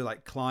get a load of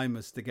like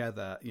climbers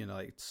together,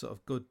 like sort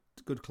of good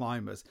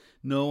climbers,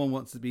 no one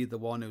wants to be the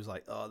one who's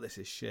like, oh, this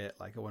is shit,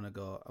 like I want to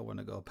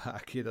go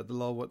back. The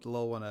low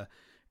want to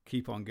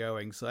keep on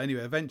going. So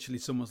anyway, eventually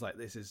someone's like,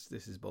 this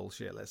is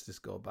bullshit, let's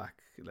just go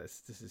back,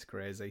 this is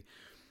crazy.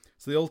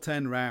 So they all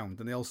turn round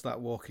and they all start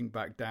walking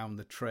back down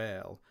the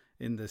trail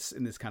in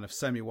this kind of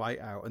semi-white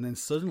out, and then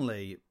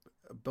suddenly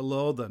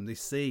below them they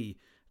see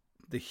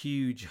the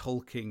huge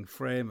hulking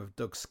frame of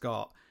Doug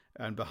Scott,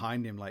 and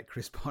behind him like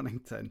Chris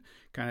Bonington,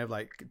 kind of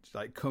like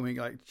coming,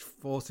 like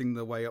forcing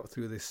the way up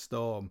through this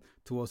storm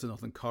towards the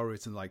Northern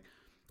Corridors, and like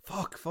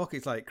fuck,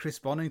 it's like Chris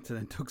Bonington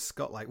and Doug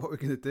Scott, like what are we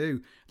gonna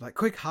do? Like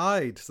quick,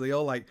 hide. So they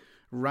all like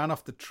ran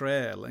off the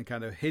trail and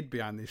kind of hid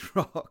behind these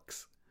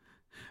rocks,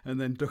 and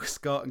then Doug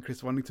Scott and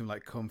Chris Bonington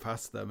like come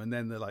past them, and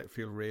then they like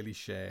feel really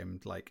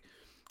shamed. Like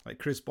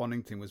Chris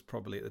Bonington was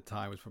probably at the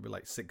time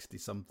like 60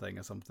 something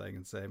or something,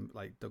 and same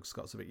like Doug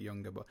Scott's a bit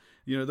younger, but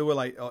they were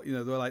like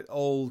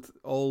old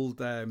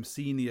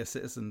senior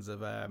citizens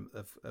of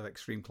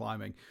extreme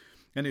climbing.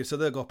 Anyway, so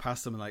they'll go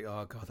past them and like,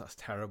 oh god, that's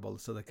terrible.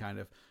 So they kind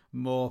of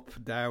mope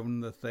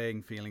down the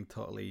thing, feeling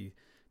totally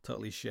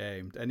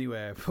shamed.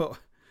 Anyway, but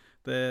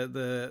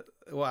the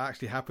what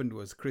actually happened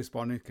was Chris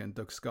Bonnick and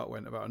Doug Scott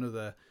went about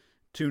another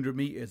 200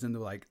 meters, and they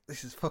were like,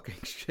 "This is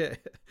fucking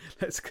shit.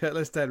 Let's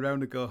turn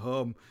around and go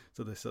home."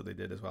 So they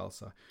did as well.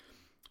 So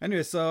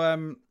anyway,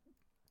 so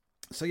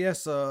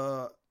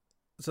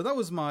that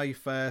was my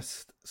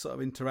first sort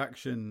of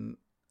interaction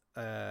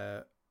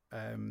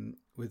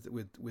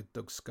with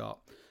Doug Scott.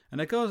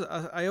 And I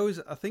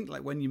think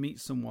like when you meet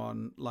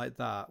someone like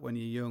that, when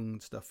you're young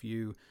and stuff,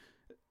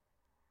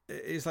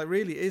 it's like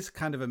really is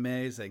kind of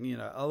amazing, you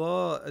know.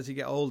 Although as you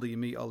get older, you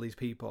meet all these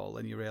people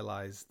and you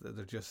realize that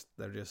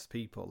they're just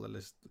people. They're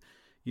just,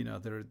 you know,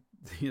 there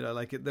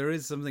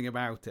is something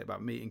about it,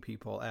 about meeting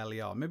people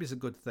early on. Maybe it's a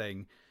good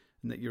thing,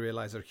 and that you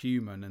realize they're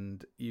human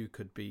and you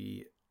could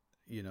be,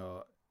 you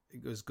know,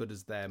 as good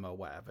as them or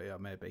whatever, yeah,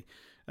 maybe.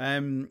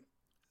 So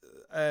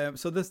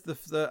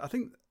I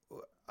think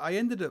I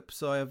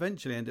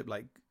eventually ended up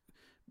like,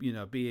 you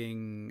know,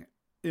 being,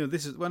 you know,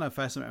 this is when I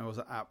first met him, I was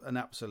an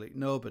absolute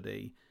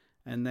nobody.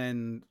 And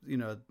then, you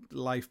know,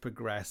 life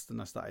progressed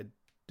and I started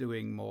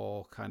doing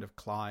more kind of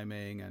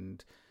climbing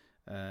and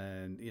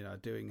you know,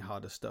 doing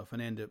harder stuff,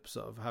 and ended up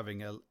sort of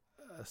having a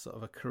sort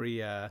of a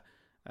career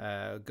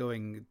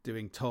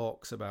doing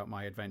talks about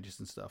my adventures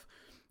and stuff.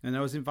 And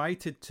I was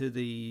invited to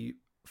the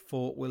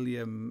Fort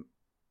William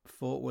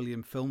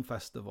Film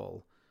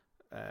Festival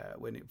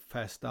when it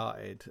first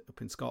started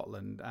up in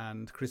Scotland,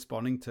 and Chris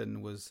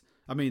Bonington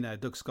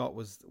Doug Scott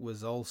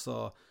was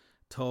also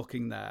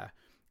talking there,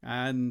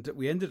 and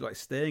we ended up like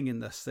staying in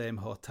the same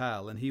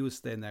hotel, and he was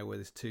staying there with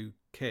his two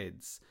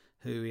kids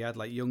who he had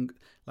like young,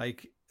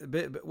 like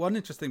but one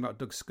interesting thing about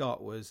Doug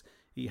Scott was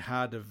he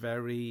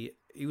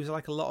was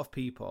like a lot of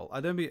people.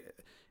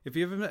 If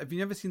you've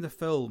never seen the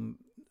film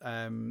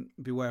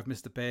Beware of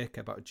Mr.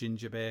 Baker about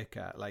Ginger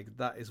Baker, like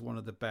that is one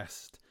of the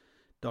best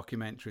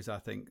documentaries I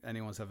think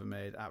anyone's ever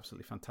made.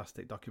 Absolutely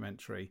fantastic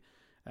documentary,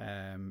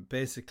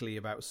 basically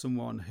about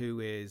someone who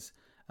is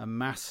a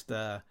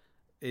master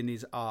in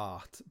his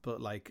art,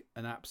 but like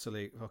an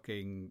absolute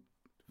fucking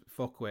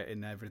fuckwit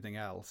in everything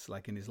else,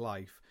 like in his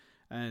life,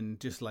 and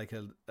just like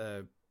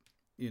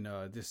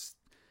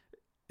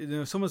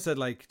someone said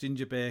like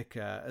Ginger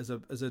Baker as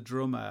a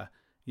drummer,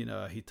 you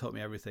know, he taught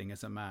me everything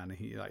as a man.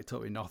 He like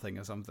taught me nothing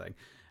or something.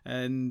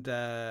 And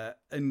Doug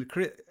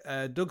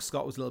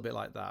Scott was a little bit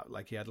like that.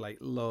 Like he had like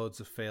loads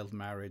of failed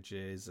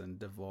marriages and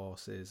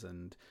divorces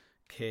and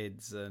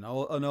kids and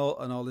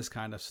all this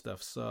kind of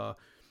stuff. So,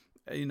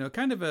 you know,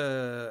 kind of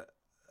a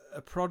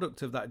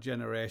product of that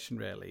generation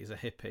really. He's a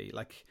hippie.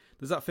 Like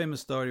there's that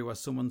famous story where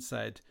someone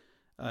said,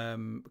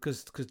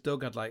 because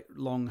Doug had like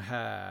long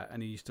hair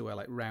and he used to wear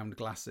like round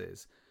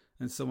glasses,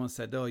 and someone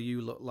said, "Oh, you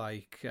look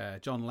like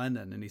John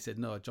Lennon," and he said,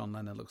 "No, John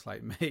Lennon looks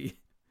like me."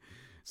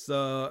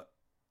 So,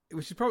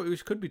 which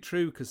could be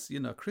true, because you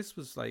know Chris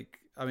was like,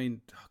 I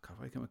mean, oh God,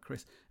 why can't I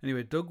Chris?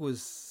 Anyway, Doug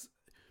was,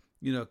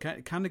 you know,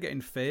 kind of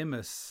getting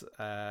famous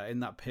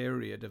in that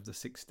period of the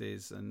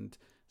 60s, and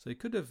so he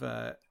could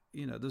have,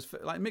 you know, there's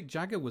like Mick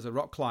Jagger was a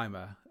rock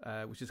climber,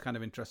 which is kind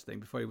of interesting.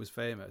 Before he was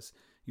famous,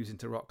 he was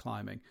into rock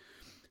climbing.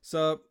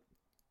 So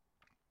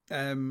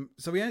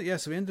we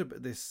ended up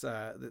at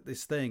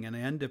this thing, and I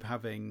ended up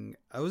having.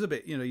 I was a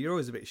bit, you know, you're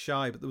always a bit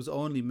shy, but there was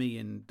only me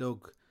and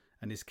Doug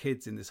and his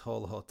kids in this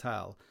whole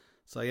hotel.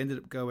 So I ended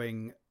up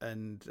going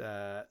and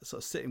sort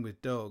of sitting with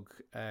Doug.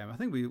 I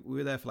think we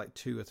were there for like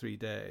 2 or 3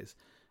 days,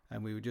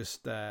 and we would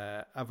just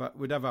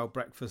we'd have our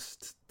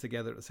breakfast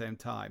together at the same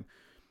time.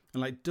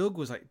 And like Doug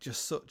was like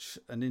just such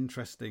an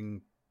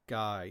interesting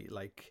guy.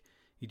 Like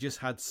he just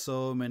had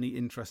so many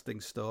interesting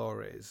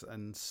stories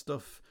and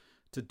stuff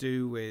to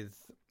do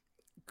with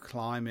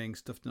climbing,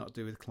 stuff to not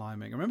do with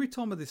climbing. I remember he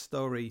told me this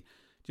story.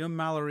 Do you know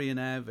Mallory and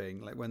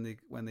Irving? Like when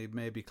they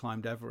maybe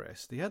climbed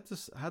Everest, he had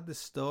this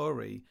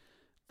story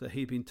that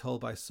he'd been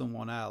told by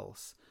someone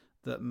else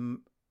that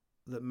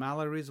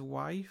Mallory's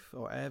wife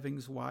or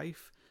Irving's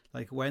wife,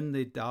 like when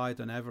they died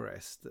on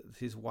Everest, that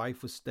his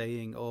wife was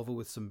staying over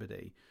with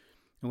somebody.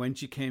 And when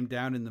she came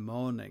down in the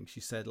morning, she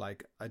said,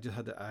 like, I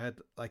had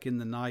like in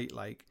the night,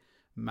 like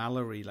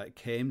Mallory like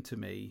came to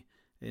me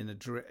in a,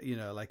 you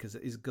know, like as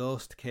his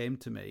ghost came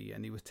to me,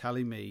 and he was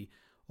telling me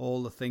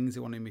all the things he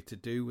wanted me to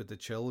do with the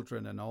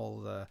children, and all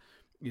the,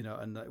 you know,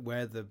 and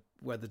where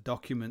the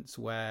documents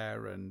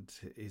were, and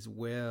his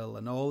will,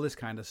 and all this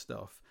kind of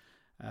stuff.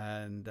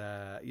 And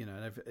you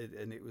know,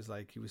 and it was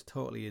like he was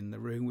totally in the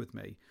room with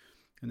me.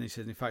 And he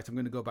said, in fact, I'm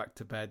going to go back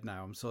to bed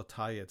now. I'm so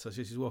tired. So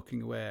she's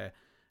walking away.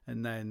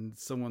 And then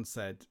someone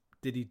said,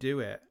 "Did he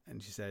do it?"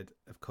 And she said,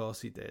 "Of course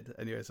he did."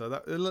 Anyway, so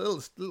that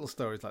little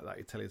stories like that.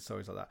 You tell you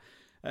stories like that,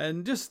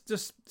 and just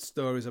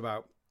stories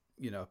about,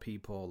 you know,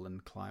 people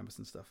and climbers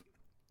and stuff.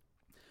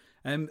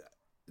 And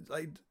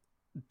like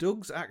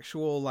Doug's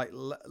actual like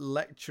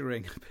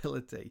lecturing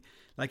ability,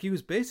 like he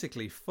was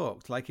basically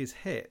fucked. Like his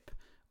hip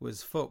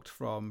was fucked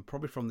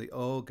probably from the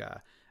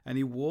ogre, and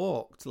he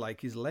walked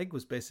like his leg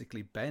was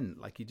basically bent.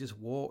 Like he just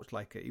walked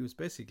he was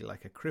basically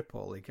like a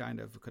cripple. He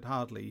kind of could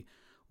hardly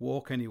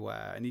walk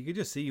anywhere, and you could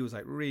just see he was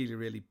like really,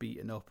 really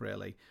beaten up,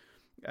 really.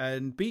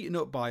 and beaten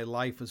up by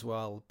life as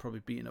well,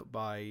 probably beaten up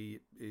by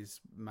his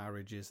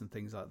marriages and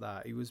things like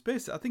that. He was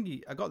basically, I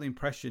think I got the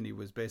impression he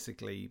was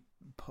basically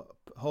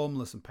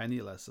homeless and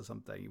penniless or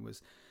something.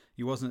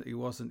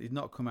 He'd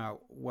not come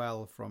out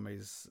well from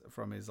his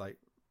like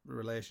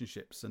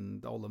relationships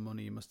and all the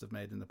money he must have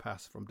made in the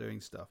past from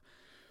doing stuff.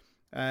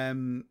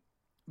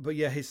 But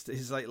yeah,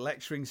 his like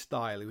lecturing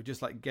style, he would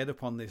just like get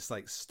up on this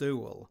like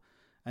stool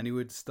and he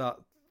would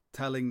start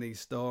telling these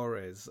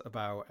stories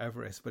about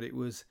Everest. But it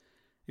was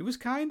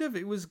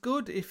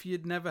good if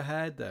you'd never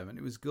heard them, and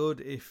it was good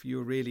if you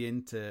were really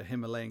into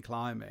Himalayan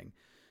climbing.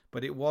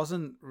 But he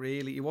wasn't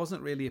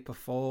really a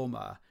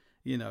performer.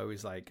 You know,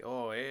 he's like,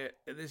 oh,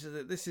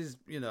 this is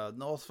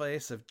North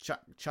Face of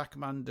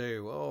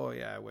Chakmandu. Oh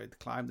yeah, we'd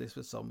climb this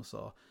with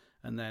so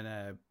and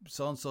then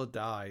so and so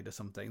died or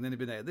something. And then he'd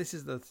be there.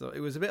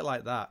 It was a bit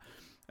like that.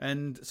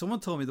 And someone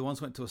told me they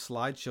once went to a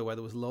slideshow where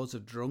there was loads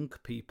of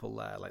drunk people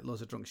there, like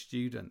loads of drunk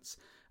students,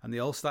 and they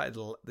just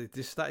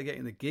started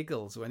getting the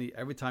giggles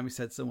every time he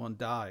said someone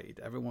died.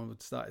 Everyone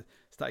would start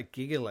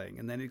giggling,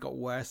 and then it got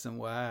worse and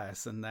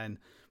worse. And then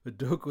but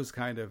Doug was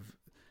kind of,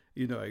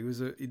 he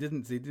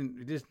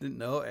just didn't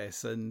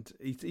notice. And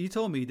he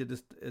told me he did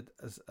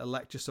a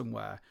lecture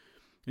somewhere,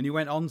 and he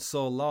went on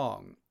so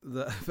long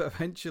that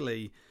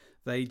eventually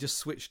they just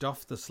switched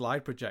off the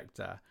slide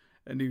projector.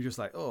 And he was just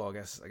like, oh, I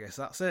guess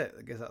that's it.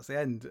 I guess that's the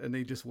end. And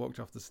he just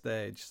walked off the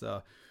stage.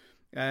 So,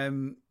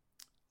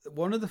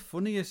 one of the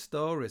funniest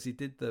stories, he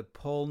did the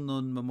Paul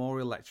Nunn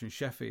Memorial Lecture in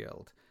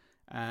Sheffield.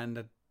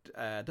 And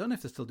I don't know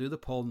if they still do the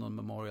Paul Nunn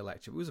Memorial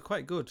Lecture. But it was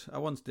quite good. I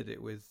once did it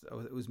it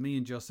was me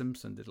and Joe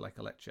Simpson did like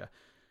a lecture.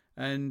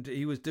 And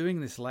he was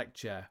doing this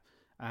lecture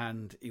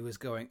and he was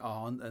going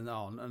on and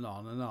on and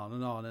on and on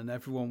and on. And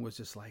everyone was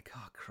just like,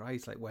 oh,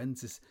 Christ, like,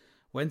 when's this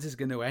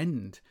going to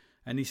end?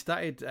 And he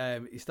started,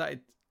 and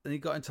he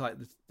got into like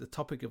the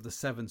topic of the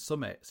 7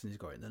 summits, and he's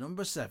going, the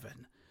number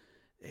 7.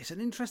 It's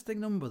an interesting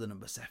number, the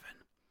number 7.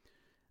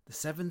 The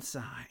 7th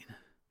sign.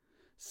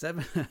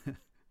 7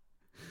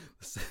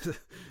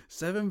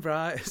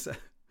 brides.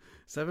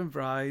 7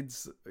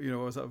 brides.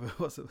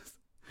 What's it?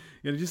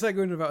 Just like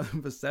going about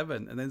number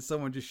 7, and then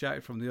someone just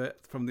shouted from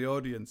the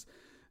audience,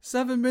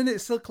 7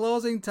 minutes till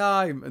closing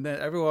time, and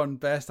then everyone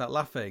burst out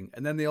laughing,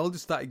 and then they all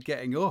just started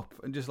getting up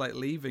and just like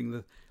leaving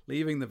the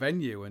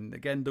venue. And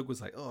again, Doug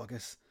was like, oh, I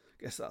guess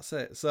that's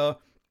it. So,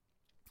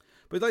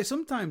 but like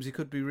sometimes he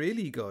could be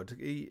really good.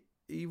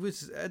 He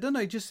was, I don't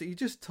know, he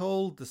just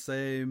told the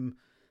same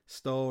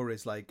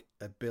stories like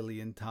a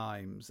billion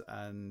times,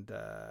 and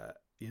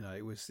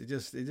it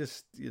just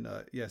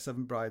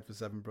 7 brides for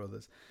 7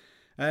 brothers.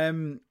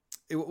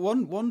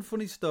 One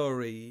funny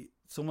story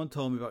someone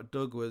told me about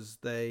Doug was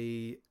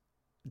Doug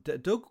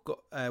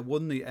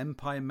won the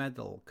Empire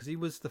Medal because he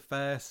was the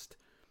first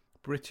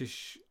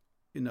British,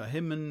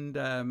 him and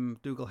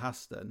Dougal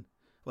Haston.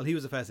 Well, he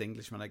was the first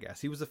Englishman, I guess.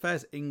 He was the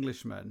first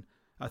Englishman,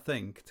 I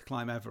think, to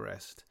climb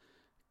Everest,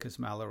 because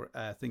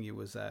Thingy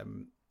was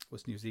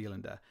New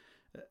Zealander.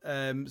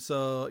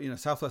 So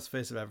southwest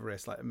face of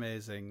Everest, like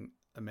amazing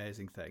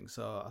thing.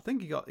 So I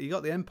think he got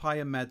the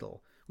Empire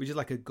Medal, which is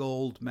like a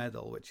gold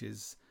medal, which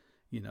is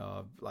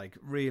like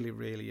really,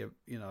 really,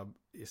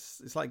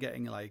 it's like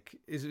getting like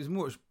it's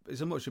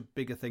a much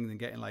bigger thing than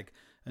getting like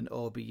an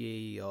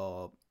OBE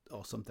or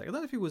something. I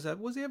don't know if he was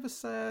he ever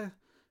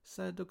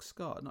Sir Doug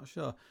Scott, I'm not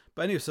sure.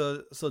 But anyway,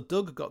 so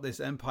Doug got this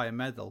Empire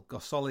Medal,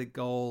 got solid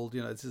gold.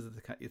 This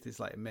is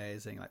like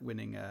amazing, like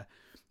winning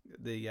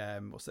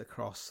what's the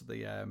cross,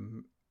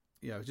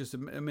 just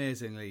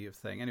amazingly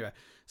thing. Anyway,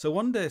 so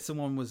one day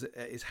someone was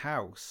at his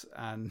house,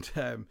 and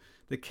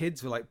the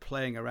kids were like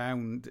playing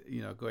around,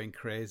 going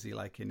crazy,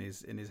 like in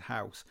his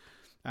house,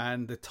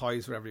 and the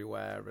toys were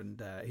everywhere.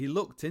 And he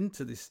looked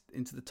into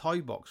the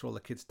toy box where all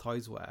the kids'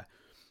 toys were.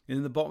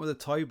 In the bottom of the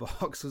toy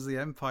box was the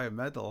Empire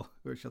Medal,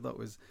 which I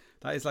thought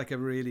that is like a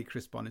really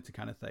Chris Bonington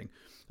kind of thing.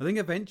 I think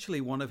eventually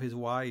one of his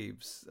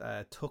wives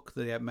took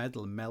the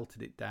medal and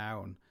melted it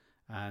down,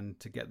 and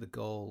to get the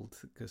gold,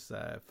 because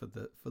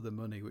for the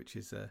money, which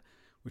is a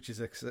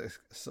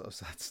sort of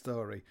sad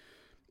story.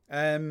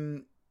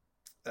 Like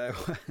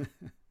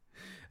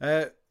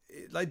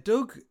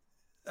Doug,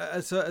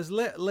 so as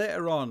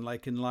later on,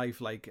 like in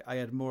life, like I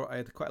had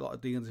quite a lot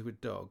of dealings with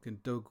Doug,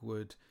 and Doug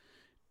would.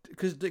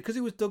 Because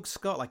it was Doug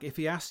Scott, like if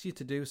he asked you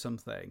to do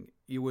something,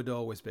 you would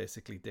always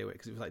basically do it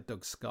because it was like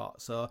Doug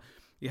Scott. So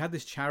he had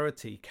this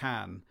charity,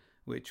 CAN,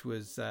 which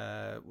was,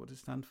 what did it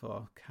stand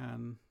for?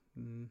 CAN,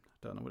 I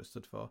don't know what it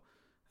stood for.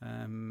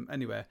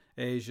 Anyway,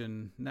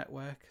 Asian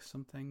Network,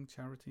 something,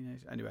 charity.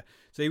 Anyway,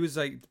 so he was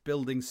like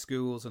building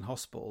schools and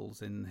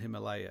hospitals in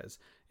Himalayas,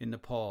 in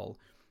Nepal.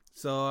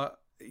 So,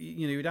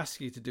 he would ask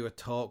you to do a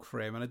talk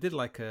for him. And I did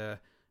a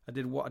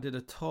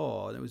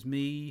tour, and it was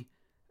me,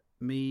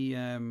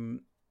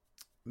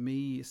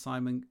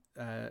 Simon,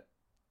 not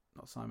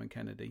Simon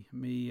Kennedy,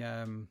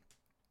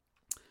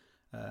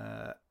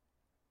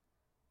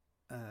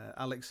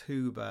 Alex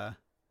Huber,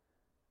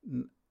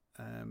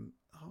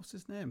 what's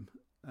his name?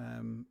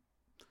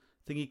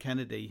 Thingy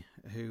Kennedy,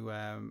 who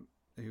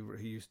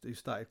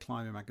started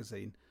Climbing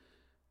Magazine,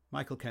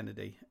 Michael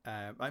Kennedy.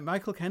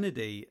 Michael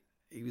Kennedy,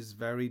 he was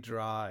very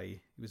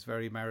dry. He was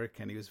very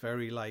American. He was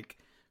very like,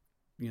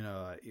 you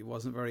know, he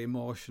wasn't very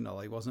emotional.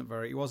 He wasn't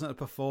a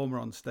performer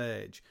on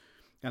stage.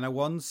 And I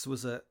once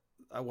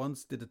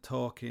did a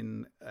talk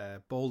in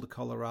Boulder,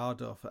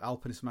 Colorado for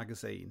Alpinist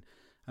magazine.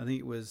 I think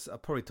it was, I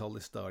probably told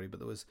this story, but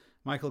there was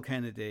Michael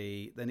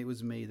Kennedy, then it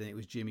was me, then it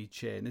was Jimmy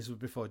Chin. This was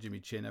before Jimmy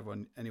Chin.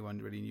 Anyone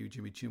really knew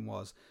Jimmy Chin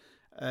was.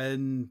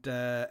 And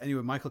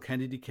anyway, Michael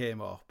Kennedy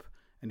came up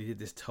and he did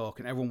this talk,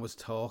 and everyone was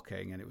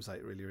talking, and it was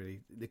like really,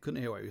 really, they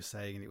couldn't hear what he was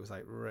saying, and it was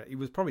like, he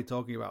was probably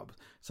talking about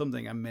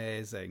something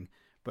amazing,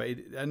 but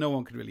no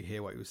one could really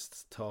hear what he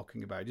was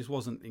talking about. It just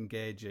wasn't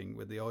engaging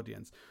with the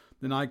audience.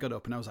 Then I got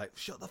up and I was like,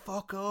 shut the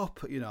fuck up,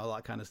 you know, all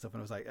that kind of stuff.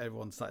 And I was like,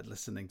 everyone started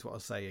listening to what I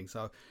was saying.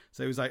 So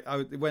it was like,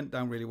 it went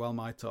down really well,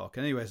 my talk.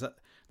 Anyways,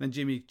 then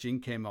Jimmy Chin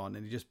came on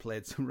and he just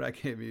played some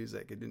reggae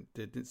music. He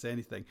didn't say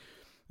anything.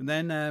 And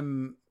then,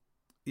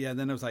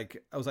 then I was like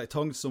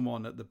talking to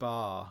someone at the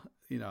bar,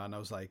 you know, and I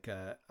was like,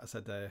 I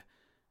said,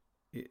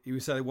 he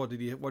was saying, what do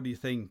you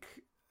think?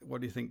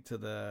 What do you think to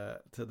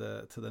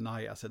the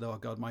night? I said, oh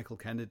God, Michael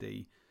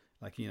Kennedy.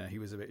 Like, you know, he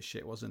was a bit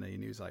shit, wasn't he?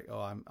 And he was like,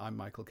 "Oh, I'm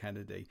Michael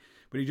Kennedy,"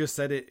 but he just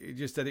said it. He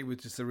just said it was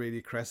just a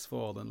really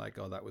crestfallen, like,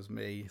 "Oh, that was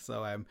me."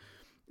 So,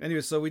 anyway,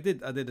 so I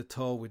did a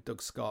tour with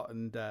Doug Scott,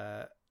 and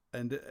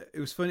it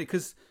was funny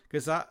because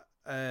that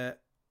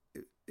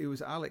it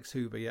was Alex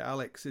Huber. Yeah,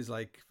 Alex is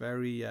like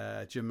very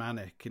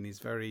Germanic, and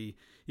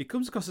he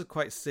comes across as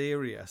quite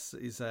serious.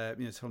 He's you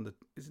know,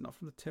 is it not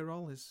from the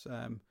Tyrol? Is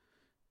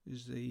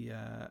the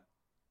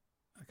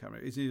I can't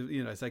remember.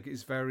 You know, it's like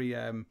it's very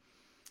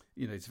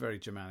you know, it's very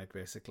Germanic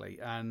basically.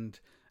 And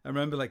I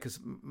remember, like, because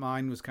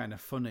mine was kind of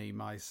funny,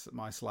 my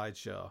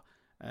slideshow,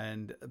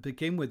 and to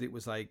begin with it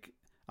was like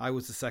I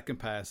was the second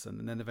person,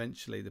 and then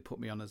eventually they put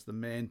me on as the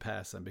main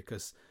person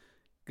because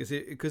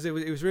it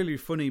was really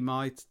funny,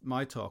 my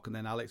talk, and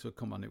then Alex would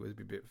come on, it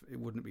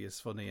wouldn't be as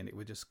funny, and it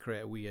would just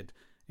create a weird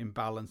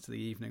imbalance to the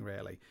evening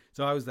really.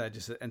 So I was there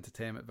just at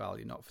entertainment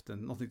value,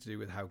 nothing to do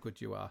with how good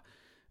you are,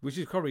 which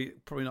is probably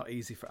not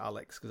easy for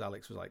Alex, because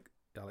Alex is like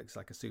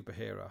a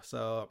superhero.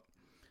 So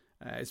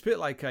it's a bit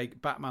like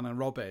Batman and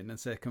Robin, and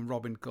say, can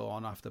Robin go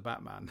on after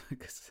Batman?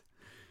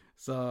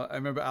 So I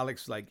remember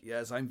Alex was like,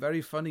 yes, I'm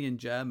very funny in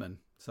German.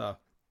 So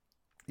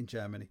in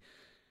Germany.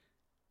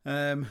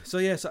 So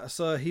yes,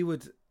 so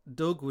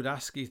Doug would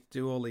ask you to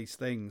do all these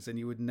things, and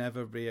you would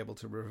never be able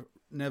to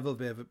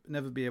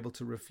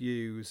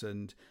refuse.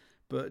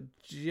 But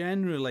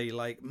generally,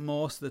 like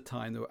most of the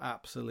time, they were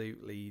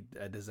absolutely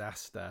a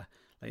disaster.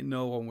 Like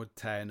no one would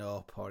turn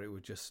up, or it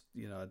would just,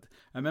 you know.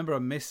 I remember I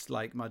missed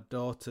like my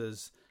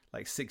daughter's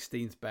like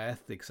 16th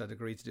birthday because I'd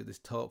agreed to do this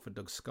talk for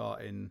Doug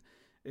Scott in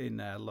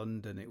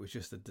London. It was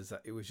just a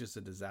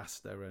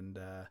disaster, and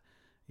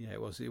yeah,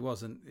 it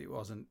wasn't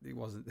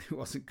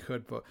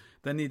good. But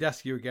then he'd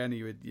ask you again,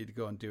 you'd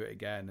go and do it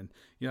again, and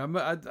you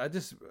know,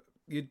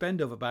 you'd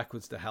bend over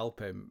backwards to help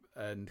him,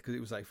 and because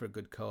it was like for a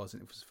good cause,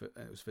 and it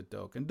was for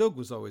Doug, and Doug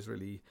was always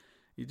really.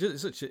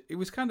 It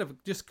was kind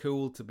of just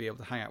cool to be able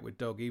to hang out with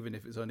Doug, even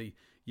if it's only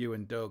you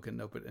and Doug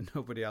and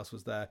nobody else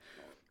was there.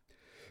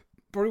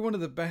 Probably one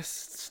of the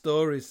best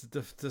stories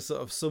to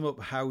sort of sum up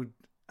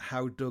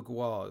how Doug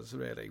was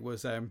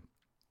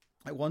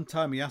at one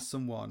time he asked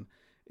someone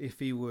if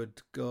he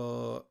would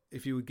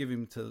give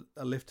him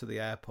a lift to the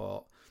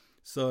airport.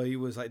 So he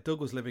was like, Doug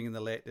was living in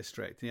the Lake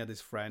District, and he had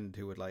his friend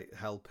who would like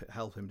help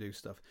him do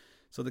stuff.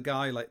 So the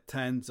guy like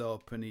turns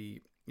up, and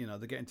he, you know,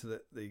 they get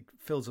into he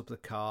fills up the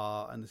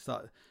car, and they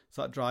start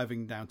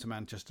driving down to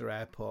Manchester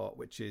Airport,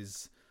 which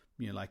is,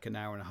 you know, like an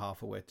hour and a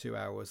half away, 2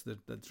 hours.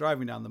 They're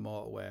driving down the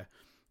motorway.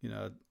 You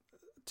know,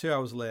 2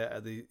 hours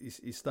later,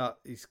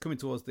 he's coming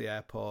towards the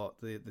airport.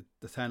 The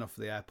turn off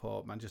for the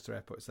airport, Manchester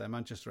Airport. It's there,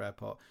 Manchester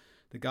Airport.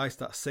 The guy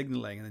starts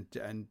signalling,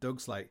 and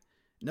Doug's like,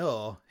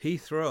 "No,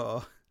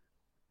 Heathrow,"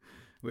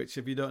 which,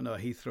 if you don't know,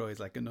 Heathrow is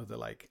like another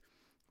like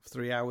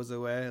 3 hours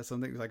away or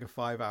something. It's like a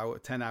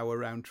 10-hour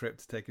round trip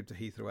to take him to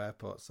Heathrow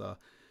Airport. So,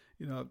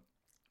 you know,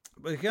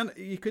 but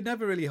you could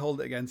never really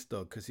hold it against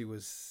Doug, because he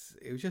was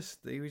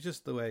just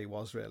the way he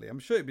was really. I'm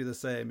sure it'd be the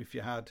same if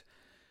you had,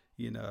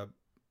 you know,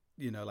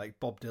 like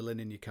Bob Dylan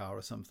in your car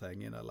or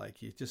something, you know,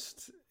 like it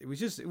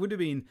would have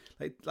been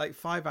like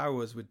 5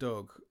 hours with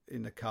Doug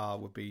in the car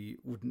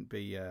wouldn't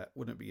be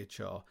a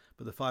chore,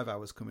 but the 5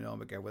 hours coming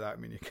home again without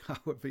him in your car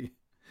would be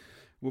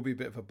a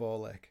bit of a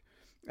ball ache.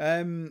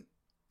 I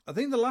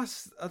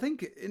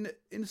think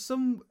in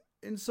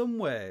some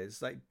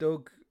ways, like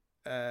Doug,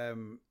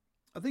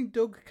 I think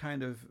Doug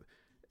kind of,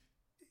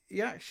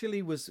 he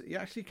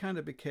actually kind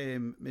of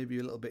became maybe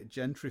a little bit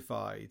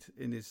gentrified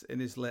in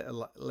his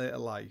later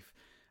life.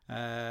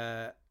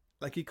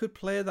 Like he could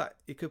play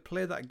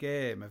that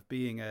game of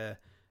being a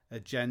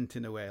gent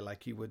in a way,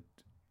 like he would,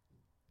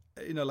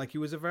 you know, like he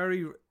was a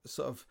very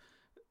sort of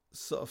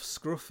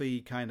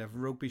scruffy kind of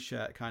rugby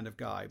shirt kind of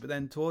guy, but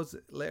then towards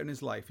later in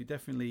his life he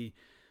definitely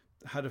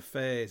had a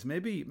phase.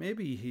 Maybe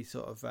he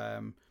sort of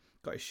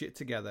got his shit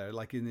together,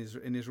 like in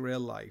his real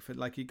life, and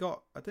like I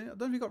don't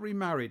know if he got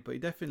remarried, but he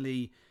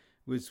definitely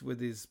was with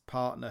his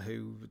partner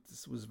who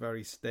was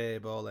very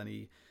stable, and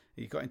he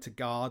got into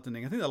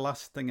gardening. I think the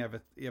last thing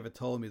he ever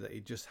told me that he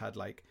just had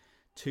like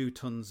 2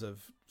 tons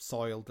of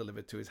soil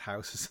delivered to his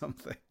house or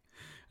something.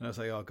 And I was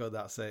like, oh God,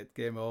 that's it.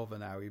 Game over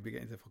now. He'd be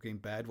getting to fucking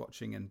bed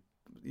watching and,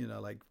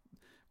 like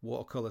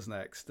watercolors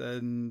next.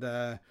 And,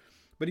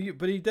 but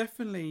he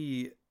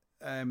definitely,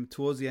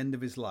 towards the end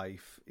of his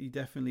life, he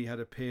definitely had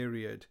a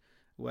period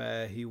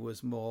where he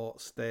was more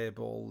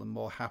stable and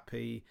more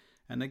happy.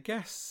 And I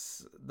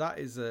guess that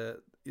is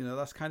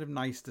that's kind of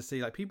nice to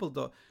see. Like people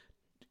don't,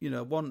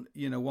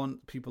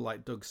 want people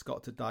like Doug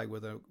Scott to die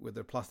with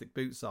their plastic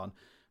boots on.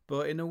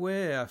 But in a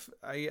way,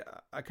 I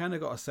kind of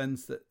got a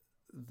sense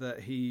that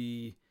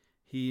he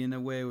in a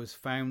way was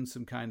found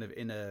some kind of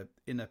inner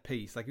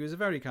peace. Like he was a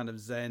very kind of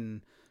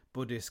Zen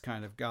Buddhist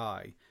kind of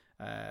guy,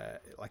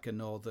 like a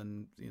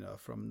northern,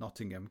 from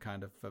Nottingham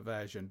kind of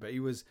version. But he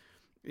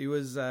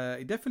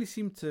definitely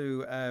seemed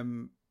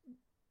to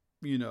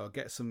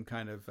get some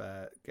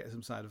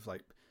side of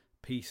like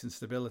peace and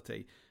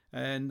stability.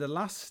 And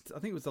I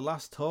think it was the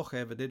last talk I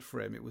ever did for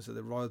him. It was at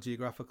the Royal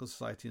Geographical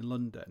Society in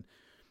London.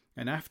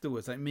 And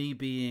afterwards, like me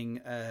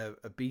being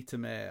a beta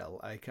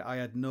male, I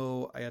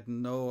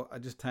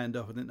just turned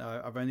up. I didn't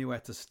have anywhere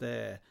to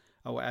stay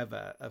or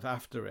whatever.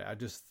 After it, I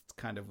just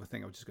kind of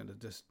think I was just going to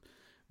just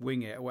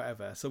wing it or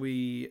whatever. So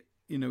we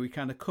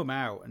kind of come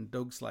out, and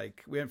Doug's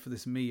like, we went for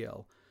this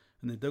meal,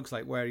 and then Doug's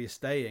like, where are you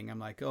staying? I'm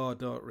like, oh, I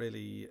don't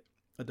really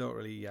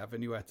have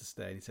anywhere to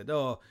stay. And he said,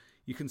 oh,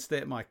 you can stay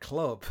at my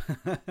club.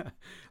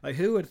 Like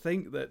who would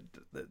think that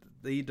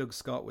the Doug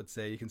Scott would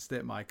say you can stay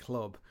at my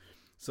club?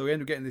 So we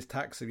ended up getting this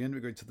taxi. We ended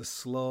up going to the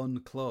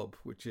Sloane Club,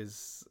 which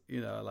is,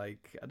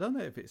 like, I don't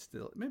know if it's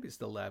still, maybe it's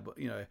still there, but,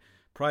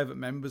 private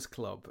members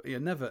club.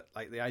 Never,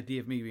 like, the idea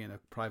of me being a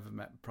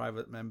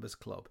private members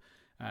club.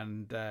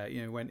 And,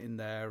 went in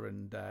there,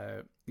 and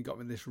he got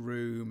me in this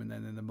room, and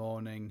then in the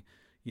morning,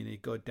 you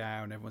go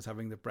down, everyone's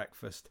having the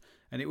breakfast.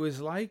 And it was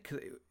like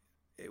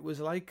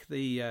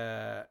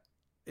the,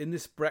 in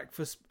this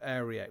breakfast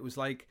area, it was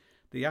like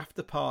the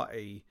after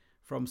party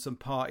from some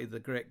party the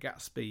Great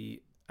Gatsby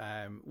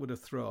would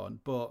have thrown,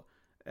 but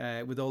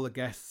with all the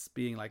guests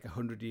being like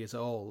 100 years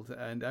old,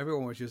 and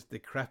everyone was just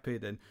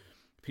decrepit, and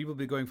people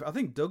be going for. I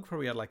think Doug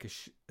probably had like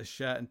a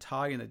shirt and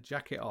tie and a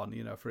jacket on,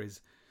 for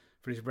his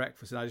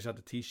breakfast, and I just had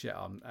a t-shirt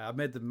on. I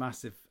made the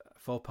massive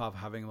faux pas of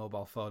having a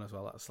mobile phone as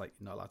well. That's like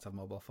you're not allowed to have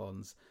mobile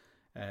phones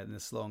in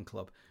the Sloane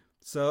Club.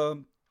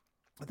 So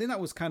I think that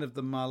was kind of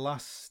my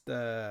last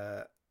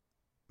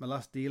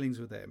dealings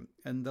with him,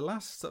 and the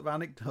last sort of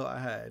anecdote I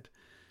had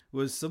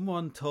was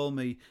someone told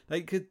me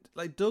like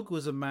Doug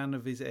was a man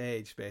of his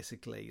age,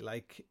 basically.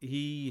 Like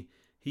he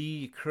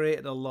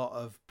created a lot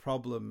of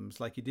problems.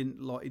 Like he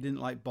didn't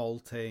like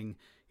bolting.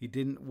 He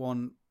didn't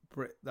want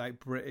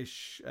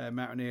British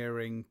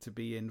mountaineering to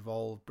be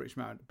involved, British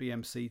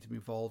BMC to be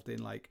involved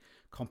in like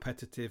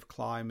competitive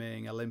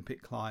climbing,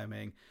 Olympic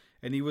climbing.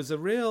 And he was a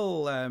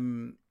real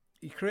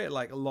he created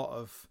like a lot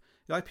of,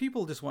 like,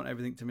 people just want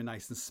everything to be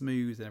nice and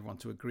smooth and everyone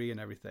to agree and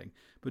everything.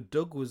 But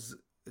Doug was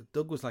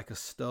like a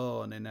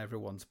stone in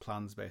everyone's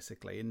plans,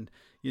 basically. And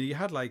you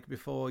had like,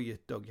 before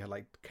Doug, you had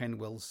like Ken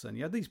Wilson.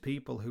 You had these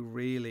people who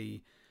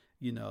really,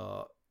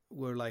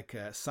 were like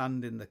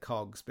sand in the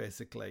cogs,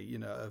 basically,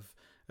 of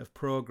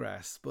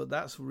progress. But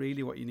that's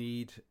really what you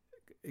need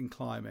in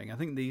climbing. I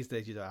think these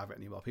days you don't have it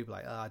anymore. People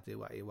are like, do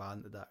what you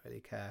want, I don't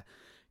really care.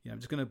 I'm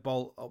just going to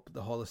bolt up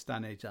the whole of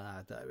Stanage.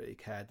 I don't really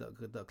care.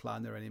 Don't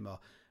climb there anymore.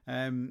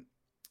 And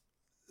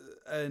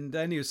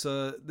anyway,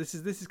 so this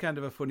is kind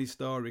of a funny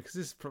story, because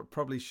this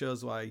probably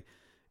shows why,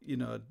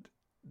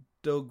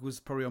 Doug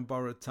was probably on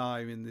borrowed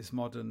time in this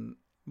modern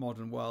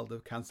world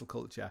of cancel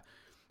culture,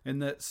 in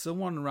that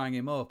someone rang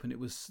him up, and it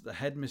was the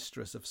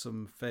headmistress of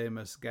some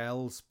famous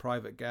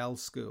private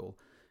girls' school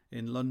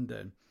in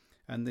London,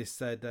 and they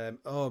said,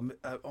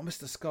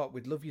 Mr. Scott,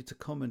 we'd love you to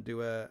come and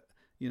do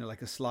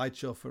like a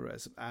slideshow for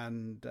us,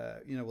 and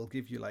we'll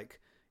give you like,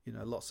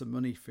 lots of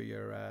money for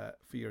your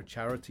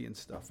charity and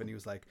stuff. And he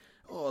was like,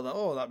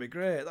 that'd be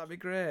great.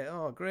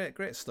 Oh,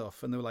 great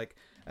stuff. And they were like,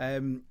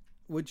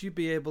 would you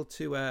be able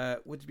to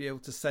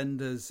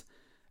send us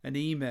an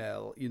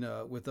email,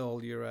 with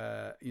all your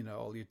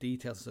all your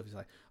details and stuff? He's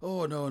like,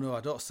 oh no,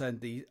 I don't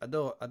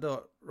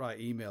write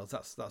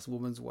emails. That's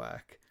woman's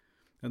work.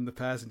 And the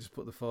person just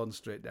put the phone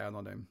straight down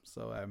on him.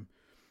 So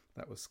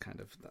that's kind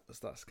of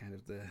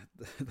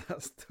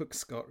that's Doug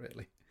Scott,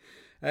 really.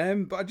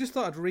 But I just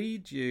thought I'd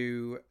read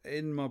you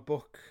in my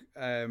book,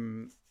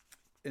 Down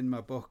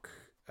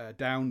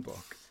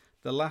book,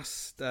 the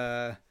last,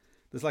 there's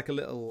like a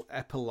little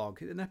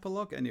epilogue. An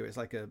epilogue? Anyway, it's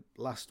like a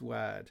last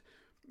word.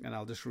 And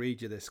I'll just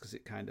read you this, because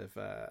it kind of,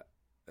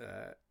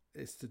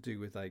 it's to do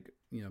with like,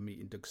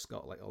 meeting Doug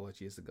Scott like all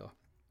those years ago.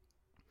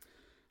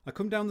 I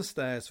come down the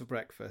stairs for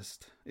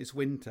breakfast. It's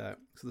winter,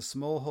 so the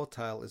small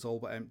hotel is all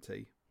but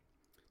empty.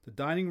 The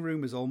dining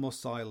room is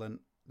almost silent.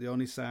 The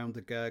only sound,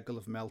 the gurgle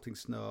of melting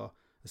snow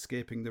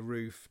escaping the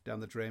roof down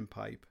the drain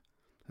pipe,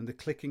 and the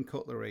clicking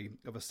cutlery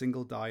of a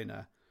single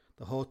diner,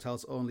 the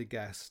hotel's only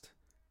guest,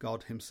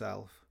 God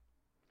himself.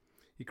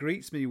 He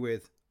greets me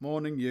with,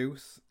 "Morning,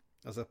 youth,"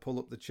 as I pull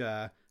up the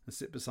chair and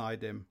sit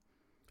beside him,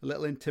 a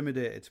little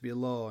intimidated to be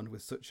alone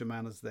with such a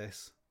man as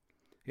this.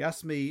 He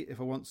asks me if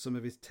I want some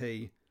of his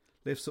tea,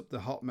 lifts up the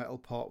hot metal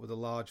pot with a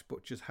large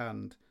butcher's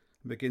hand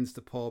and begins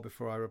to pour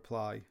before I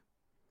reply.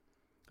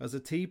 As the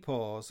tea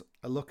pours,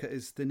 I look at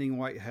his thinning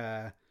white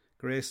hair,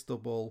 grey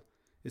stubble,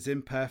 his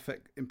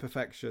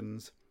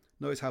imperfections,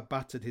 notice how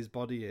battered his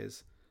body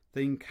is,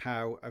 think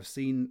how I've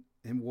seen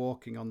him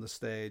walking on the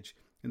stage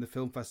in the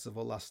film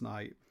festival last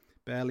night,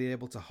 barely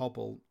able to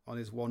hobble on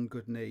his one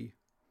good knee.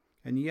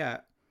 And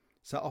yet,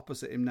 sat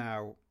opposite him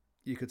now,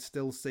 you could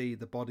still see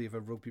the body of a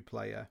rugby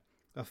player,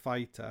 a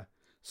fighter,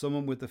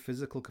 someone with the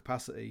physical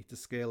capacity to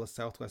scale the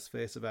southwest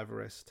face of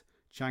Everest,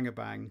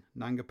 Changabang,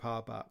 Nanga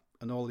Parbat,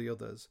 and all the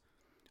others,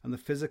 and the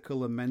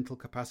physical and mental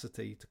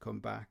capacity to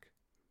come back.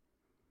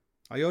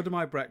 I order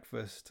my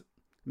breakfast,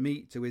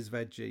 meat to his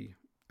veggie,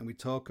 and we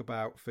talk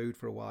about food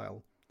for a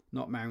while,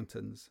 not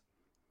mountains.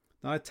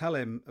 Then I tell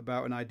him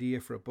about an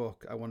idea for a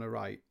book I want to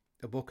write,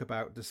 a book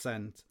about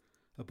descent,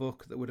 a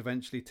book that would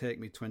eventually take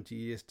me 20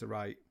 years to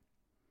write.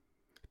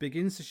 He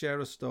begins to share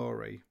a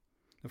story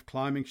of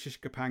climbing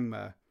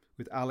Shishkapangma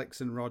with Alex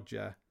and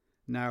Roger,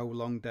 now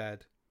long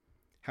dead,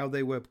 how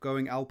they were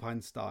going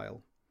alpine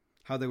style,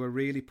 how they were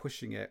really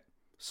pushing it,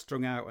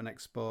 strung out and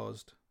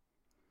exposed.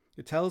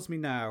 He tells me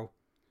now,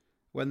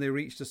 when they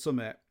reached the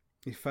summit,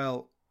 he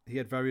felt he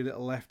had very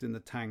little left in the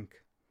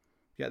tank,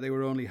 yet they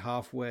were only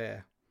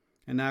halfway,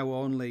 and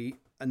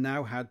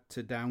now had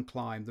to down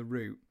climb the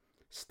route,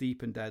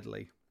 steep and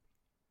deadly.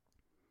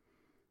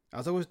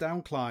 As I was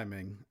down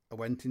climbing, I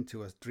went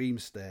into a dream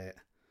state.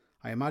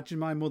 I imagined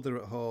my mother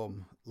at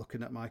home,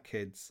 looking at my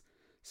kids,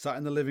 sat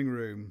in the living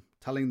room,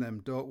 telling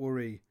them, "Don't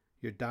worry,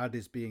 your dad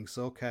is being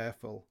so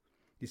careful.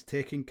 He's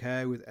taking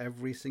care with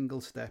every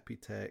single step he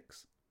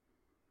takes."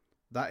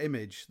 That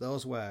image,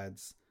 those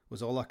words,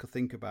 was all I could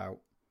think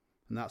about,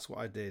 and that's what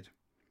I did.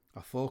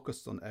 I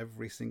focused on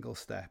every single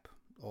step,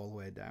 all the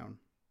way down.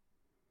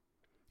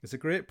 It's a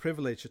great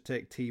privilege to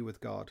take tea with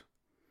God,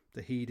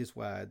 to heed his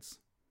words,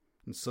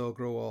 and so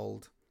grow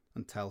old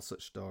and tell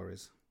such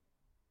stories.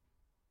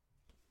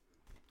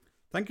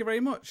 Thank you very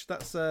much.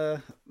 That's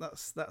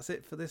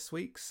it for this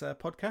week's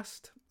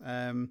podcast.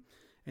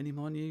 Any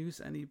more news?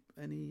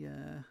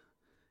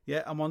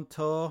 Yeah, I'm on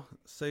tour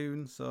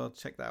soon, so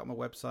check that out on my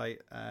website.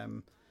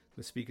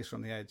 With Speakers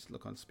from the Edge,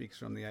 look on Speakers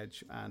from the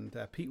Edge, and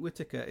Pete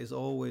Whitaker is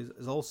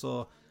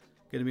also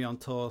going to be on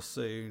tour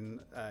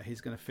soon.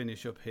 He's going to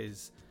finish up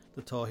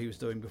the tour he was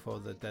doing before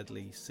the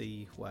deadly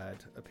C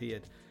word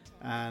appeared,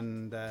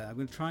 and I'm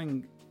going to try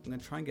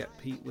and get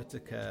Pete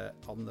Whitaker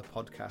on the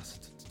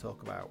podcast to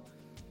talk about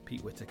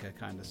Pete Whitaker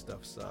kind of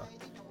stuff. So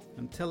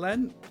until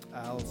then,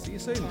 I'll see you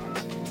soon.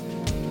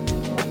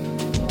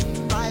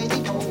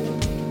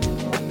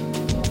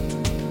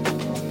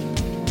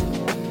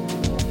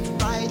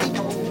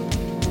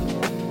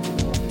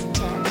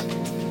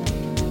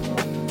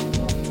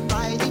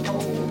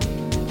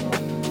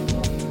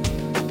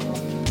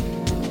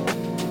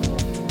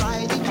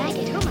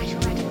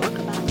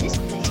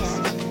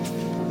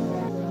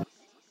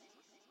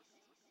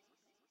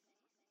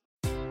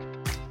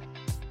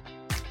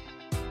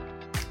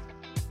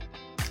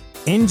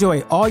 Enjoy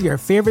all your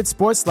favorite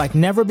sports like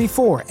never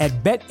before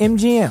at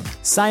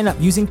BetMGM. Sign up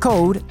using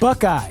code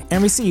Buckeye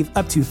and receive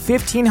up to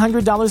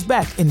 $1,500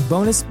 back in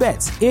bonus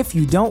bets if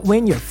you don't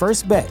win your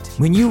first bet.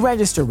 When you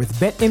register with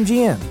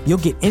BetMGM, you'll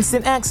get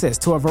instant access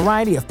to a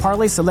variety of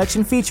parlay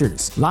selection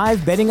features,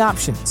 live betting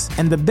options,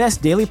 and the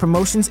best daily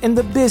promotions in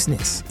the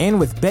business. And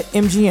with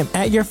BetMGM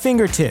at your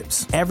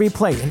fingertips, every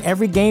play and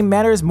every game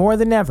matters more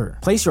than ever.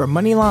 Place your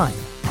money line,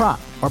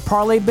 prop, or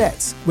parlay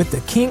bets with the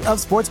king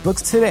of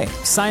sportsbooks today.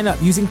 Sign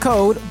up using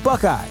code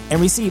Buckeye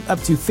and receive up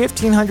to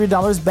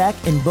 $1,500 back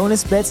in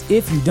bonus bets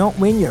if you don't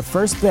win your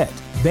first bet.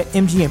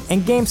 BetMGM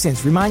and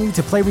GameSense remind you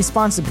to play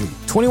responsibly.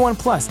 21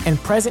 plus and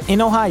present in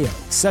Ohio,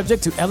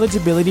 subject to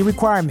eligibility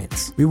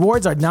requirements.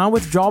 Rewards are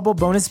non-withdrawable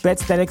bonus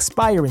bets that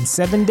expire in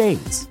 7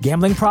 days.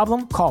 Gambling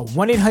problem? Call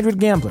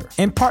 1-800-GAMBLER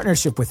in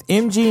partnership with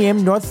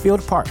MGM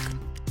Northfield Park.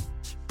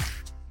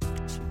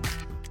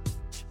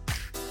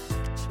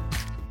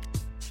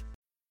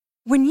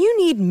 When you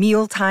need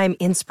mealtime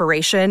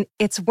inspiration,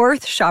 it's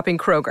worth shopping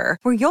Kroger,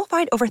 where you'll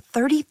find over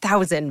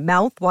 30,000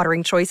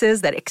 mouth-watering choices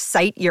that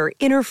excite your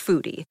inner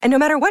foodie. And no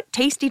matter what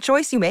tasty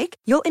choice you make,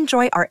 you'll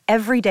enjoy our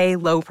everyday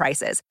low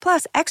prices,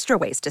 plus extra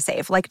ways to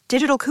save, like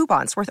digital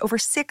coupons worth over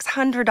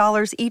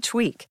 $600 each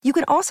week. You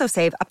can also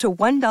save up to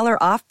 $1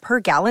 off per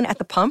gallon at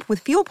the pump with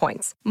fuel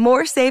points.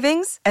 More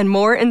savings and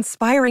more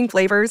inspiring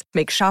flavors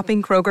make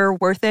shopping Kroger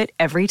worth it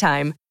every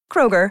time.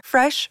 Kroger,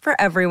 fresh for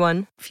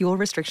everyone. Fuel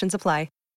restrictions apply.